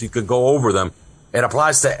those. You could go over them. It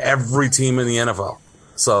applies to every team in the NFL.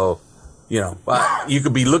 So, you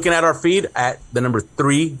could be looking at our feed at the number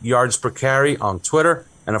 3 yards per carry on Twitter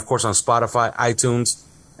and, of course, on Spotify, iTunes.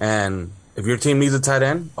 And if your team needs a tight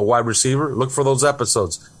end, a wide receiver, look for those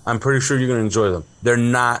episodes. I'm pretty sure you're going to enjoy them. They're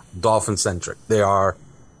not Dolphin-centric. They are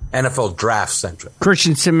NFL draft-centric.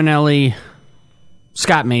 Christian Simonelli,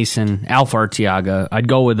 Scott Mason, Alpha Arteaga. I'd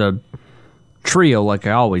go with a trio like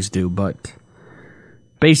I always do, but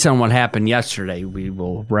based on what happened yesterday, we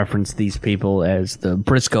will reference these people as the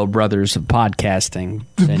Briscoe brothers of podcasting.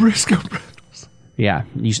 The Briscoe brothers. Yeah,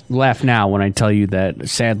 you laugh now when I tell you that,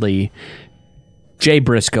 sadly, Jay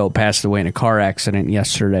Briscoe passed away in a car accident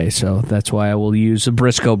yesterday, so that's why I will use the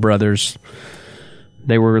Briscoe brothers.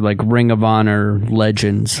 They were like Ring of Honor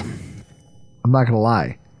legends. I'm not going to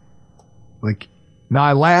lie. Now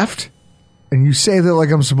I laughed, and you say that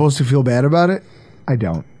like I'm supposed to feel bad about it. I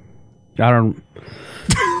don't.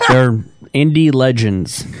 They're indie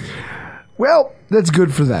legends. Well, that's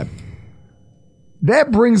good for them.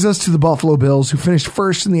 That brings us to the Buffalo Bills, who finished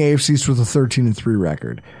first in the AFC East with a 13-3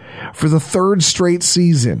 record. For the 3rd straight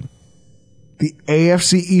season, the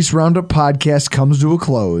AFC East RoundUp podcast comes to a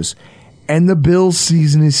close, and the Bills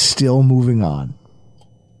season is still moving on.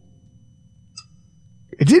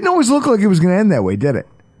 It didn't always look like it was going to end that way, did it?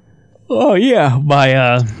 Oh, yeah.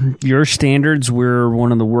 By your standards, we're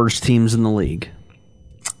one of the worst teams in the league.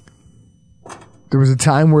 There was a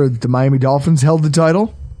time where the Miami Dolphins held the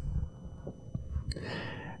title.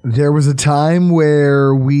 There was a time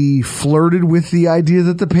where we flirted with the idea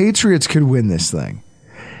that the Patriots could win this thing.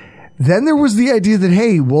 Then there was the idea that,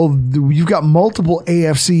 hey, well, you've got multiple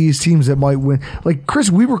AFC East teams that might win. Like, Chris,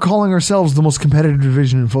 we were calling ourselves the most competitive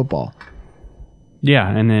division in football. Yeah,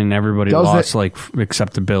 and then everybody lost,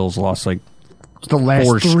 except the Bills lost, the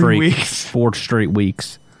last 3 weeks. 4 straight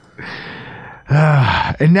weeks.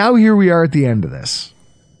 And now here we are at the end of this.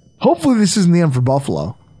 Hopefully this isn't the end for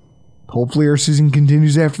Buffalo. Hopefully our season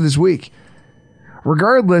continues after this week.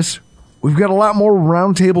 Regardless, we've got a lot more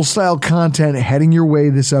roundtable style content heading your way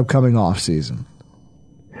this upcoming offseason.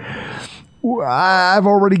 I've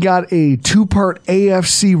already got a 2-part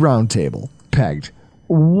AFC roundtable pegged.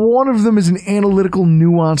 One of them is an analytical,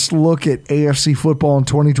 nuanced look at AFC football in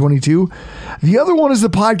 2022. The other one is the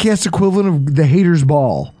podcast equivalent of the Haters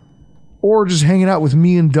Ball, or just hanging out with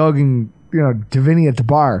me and Doug and Davini at the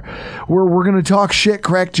bar, where we're going to talk shit,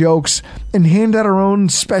 crack jokes, and hand out our own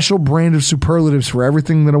special brand of superlatives for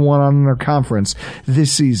everything that went on in our conference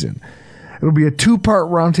this season. It'll be a 2-part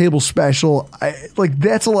roundtable special.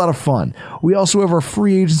 That's a lot of fun. We also have our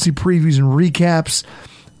free agency previews and recaps,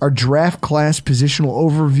 our draft class positional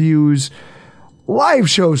overviews, live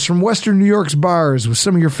shows from Western New York's bars with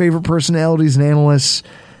some of your favorite personalities and analysts.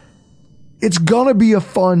 It's going to be a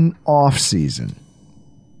fun off season.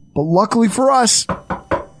 But luckily for us,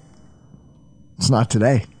 it's not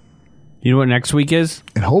today. You know what next week is?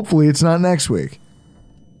 And hopefully it's not next week.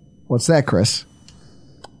 What's that, Chris?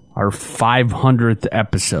 Our 500th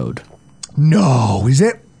episode. No, is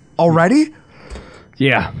it already?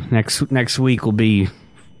 Yeah, next week will be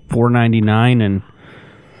 499 and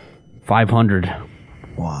 500.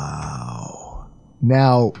 Wow.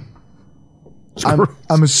 Now,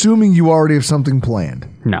 I'm assuming you already have something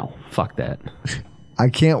planned. No, fuck that. I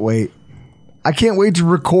can't wait. I can't wait to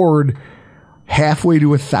record halfway to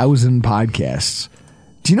 1,000 podcasts.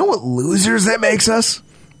 Do you know what losers that makes us?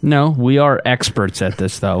 No, we are experts at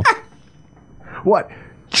this, though. What?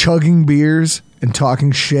 Chugging beers and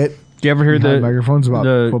talking shit? Do you ever hear the microphones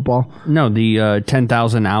about football? No, the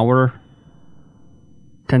 10,000 hours.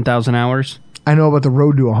 I know about the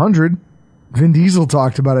road to 100. Vin Diesel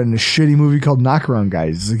talked about it in a shitty movie called Knockaround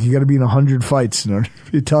Guys. It's like you got to be in 100 fights in order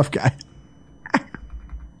to be a tough guy.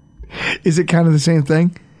 Is it kind of the same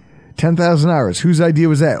thing? 10,000 hours. Whose idea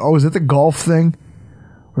was that? Oh, was it the golf thing?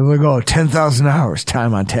 Where they're like, 10,000 hours,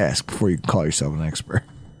 time on task before you can call yourself an expert.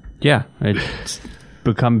 Yeah, it's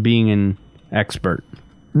become being an expert.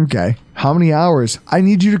 Okay. How many hours? I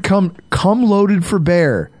need you to come loaded for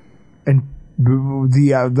bear and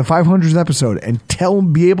the 500th episode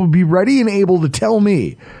and be ready and able to tell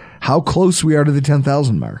me how close we are to the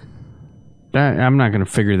 10,000 mark. I'm not going to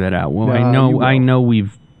figure that out. Well, I know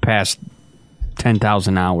we've passed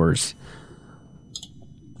 10,000 hours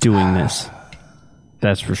doing this.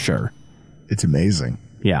 That's for sure. It's amazing.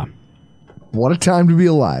 Yeah. What a time to be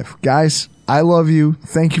alive. Guys, I love you.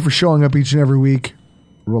 Thank you for showing up each and every week,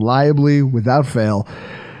 reliably, without fail.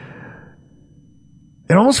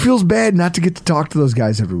 It almost feels bad not to get to talk to those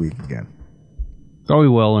guys every week again. Oh, we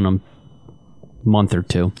will in a month or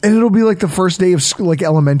two. And it'll be like the first day of school, like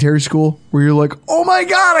elementary school, where you're like, oh my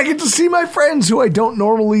God, I get to see my friends who I don't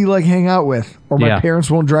normally hang out with, or my parents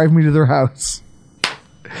won't drive me to their house.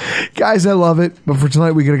 Guys, I love it. But for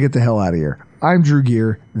tonight, we got to get the hell out of here. I'm Drew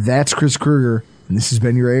Gear. That's Chris Kruger. And this has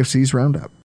been your AFC's Roundup.